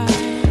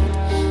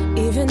tried,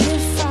 even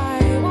if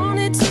I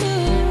wanted to.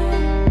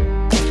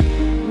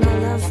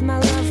 My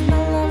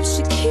love,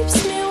 she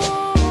keeps me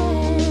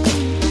warm.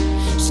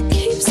 She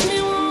keeps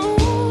me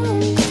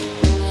warm.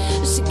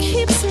 She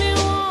keeps me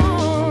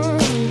warm.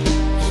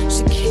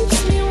 She keeps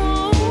me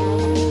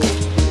warm.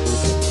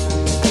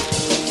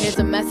 Here's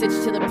a message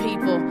to the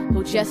people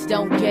who just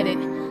don't get it.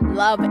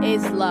 Love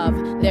is love,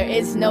 there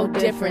is no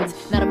difference.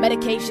 Not a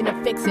medication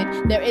to fix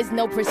it, there is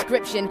no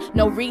prescription,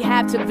 no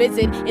rehab to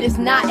visit. It is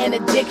not an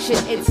addiction,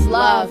 it's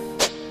love.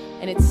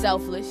 And it's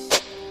selfless,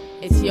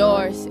 it's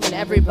yours and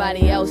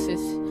everybody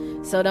else's.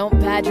 So don't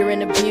badger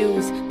and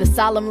abuse the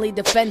solemnly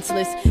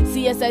defenseless.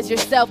 See us as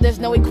yourself, there's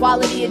no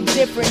equality and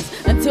difference.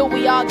 Until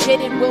we all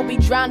get it, we'll be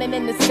drowning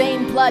in the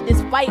same blood.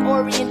 Despite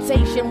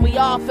orientation, we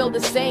all feel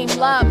the same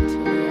love.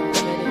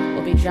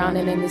 We'll be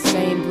drowning in the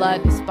same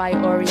blood. Despite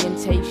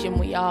orientation,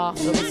 we all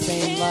feel the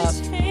same love.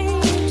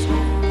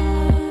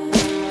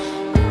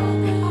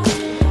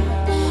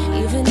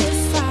 Even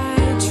if I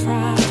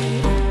tried,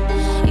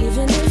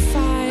 even if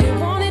I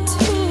wanted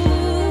to,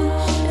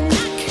 and I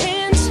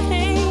can't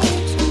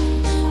change.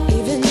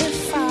 Even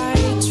if I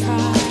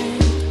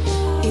tried,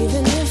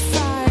 even if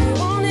I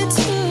wanted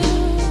to,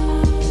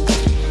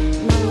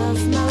 my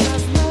love, my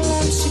love, my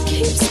love, she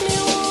keeps me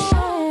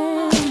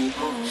warm.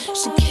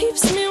 She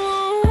keeps me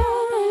warm.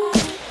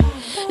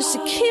 She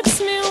keeps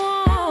me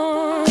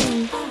warm.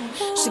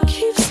 She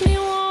keeps me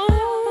warm.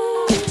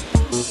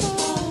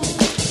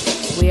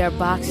 We are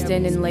boxed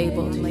in and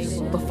labeled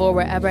before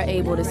we're ever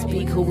able to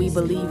speak who we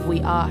believe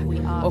we are,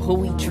 or who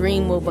we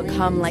dream will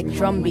become, like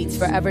drum beats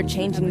forever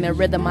changing their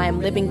rhythm. I am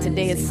living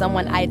today as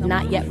someone I had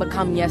not yet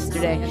become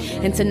yesterday,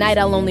 and tonight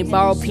I'll only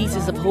borrow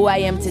pieces of who I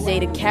am today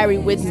to carry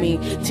with me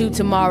to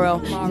tomorrow.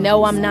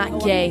 No, I'm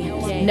not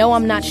gay, no,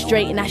 I'm not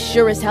straight, and I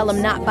sure as hell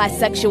am not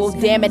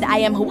bisexual. Damn it, I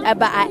am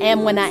whoever I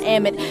am when I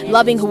am it,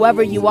 loving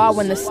whoever you are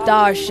when the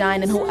stars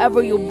shine, and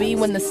whoever you'll be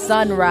when the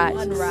sun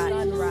rises.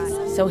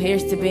 So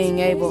here's to being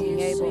able,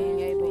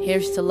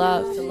 here's to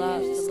love,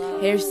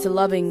 here's to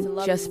loving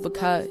just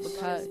because,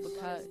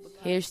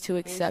 here's to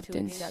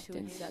acceptance,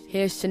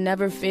 here's to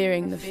never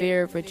fearing the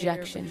fear of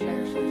rejection,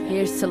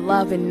 here's to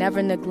love and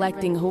never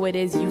neglecting who it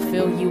is you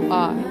feel you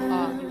are.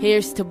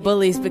 Here's to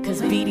bullies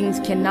because beatings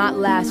cannot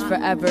last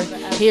forever.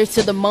 Here's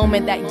to the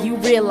moment that you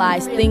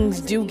realize things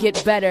do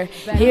get better.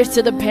 Here's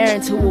to the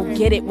parents who will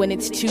get it when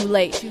it's too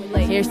late.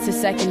 Here's to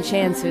second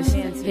chances.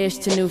 Here's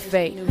to new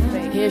fate.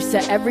 Here's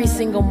to every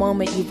single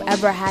moment you've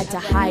ever had to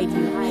hide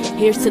you.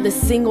 Here's to the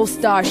single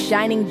star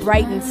shining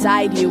bright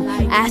inside you,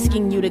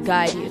 asking you to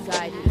guide you.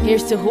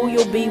 Here's to who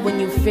you'll be when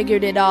you've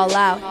figured it all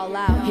out.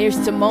 Here's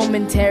to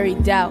momentary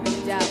doubt.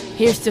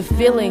 Here's to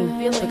feeling,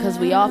 because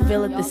we all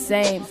feel it the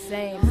same.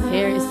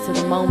 Here is to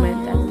the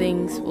moment that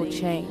things will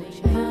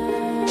change.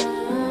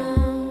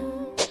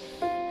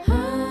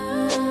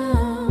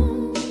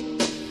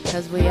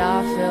 Cause we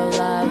all feel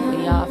love,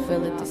 we all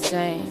feel it the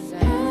same.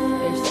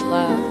 Here's to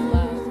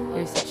love,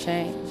 here's to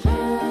change.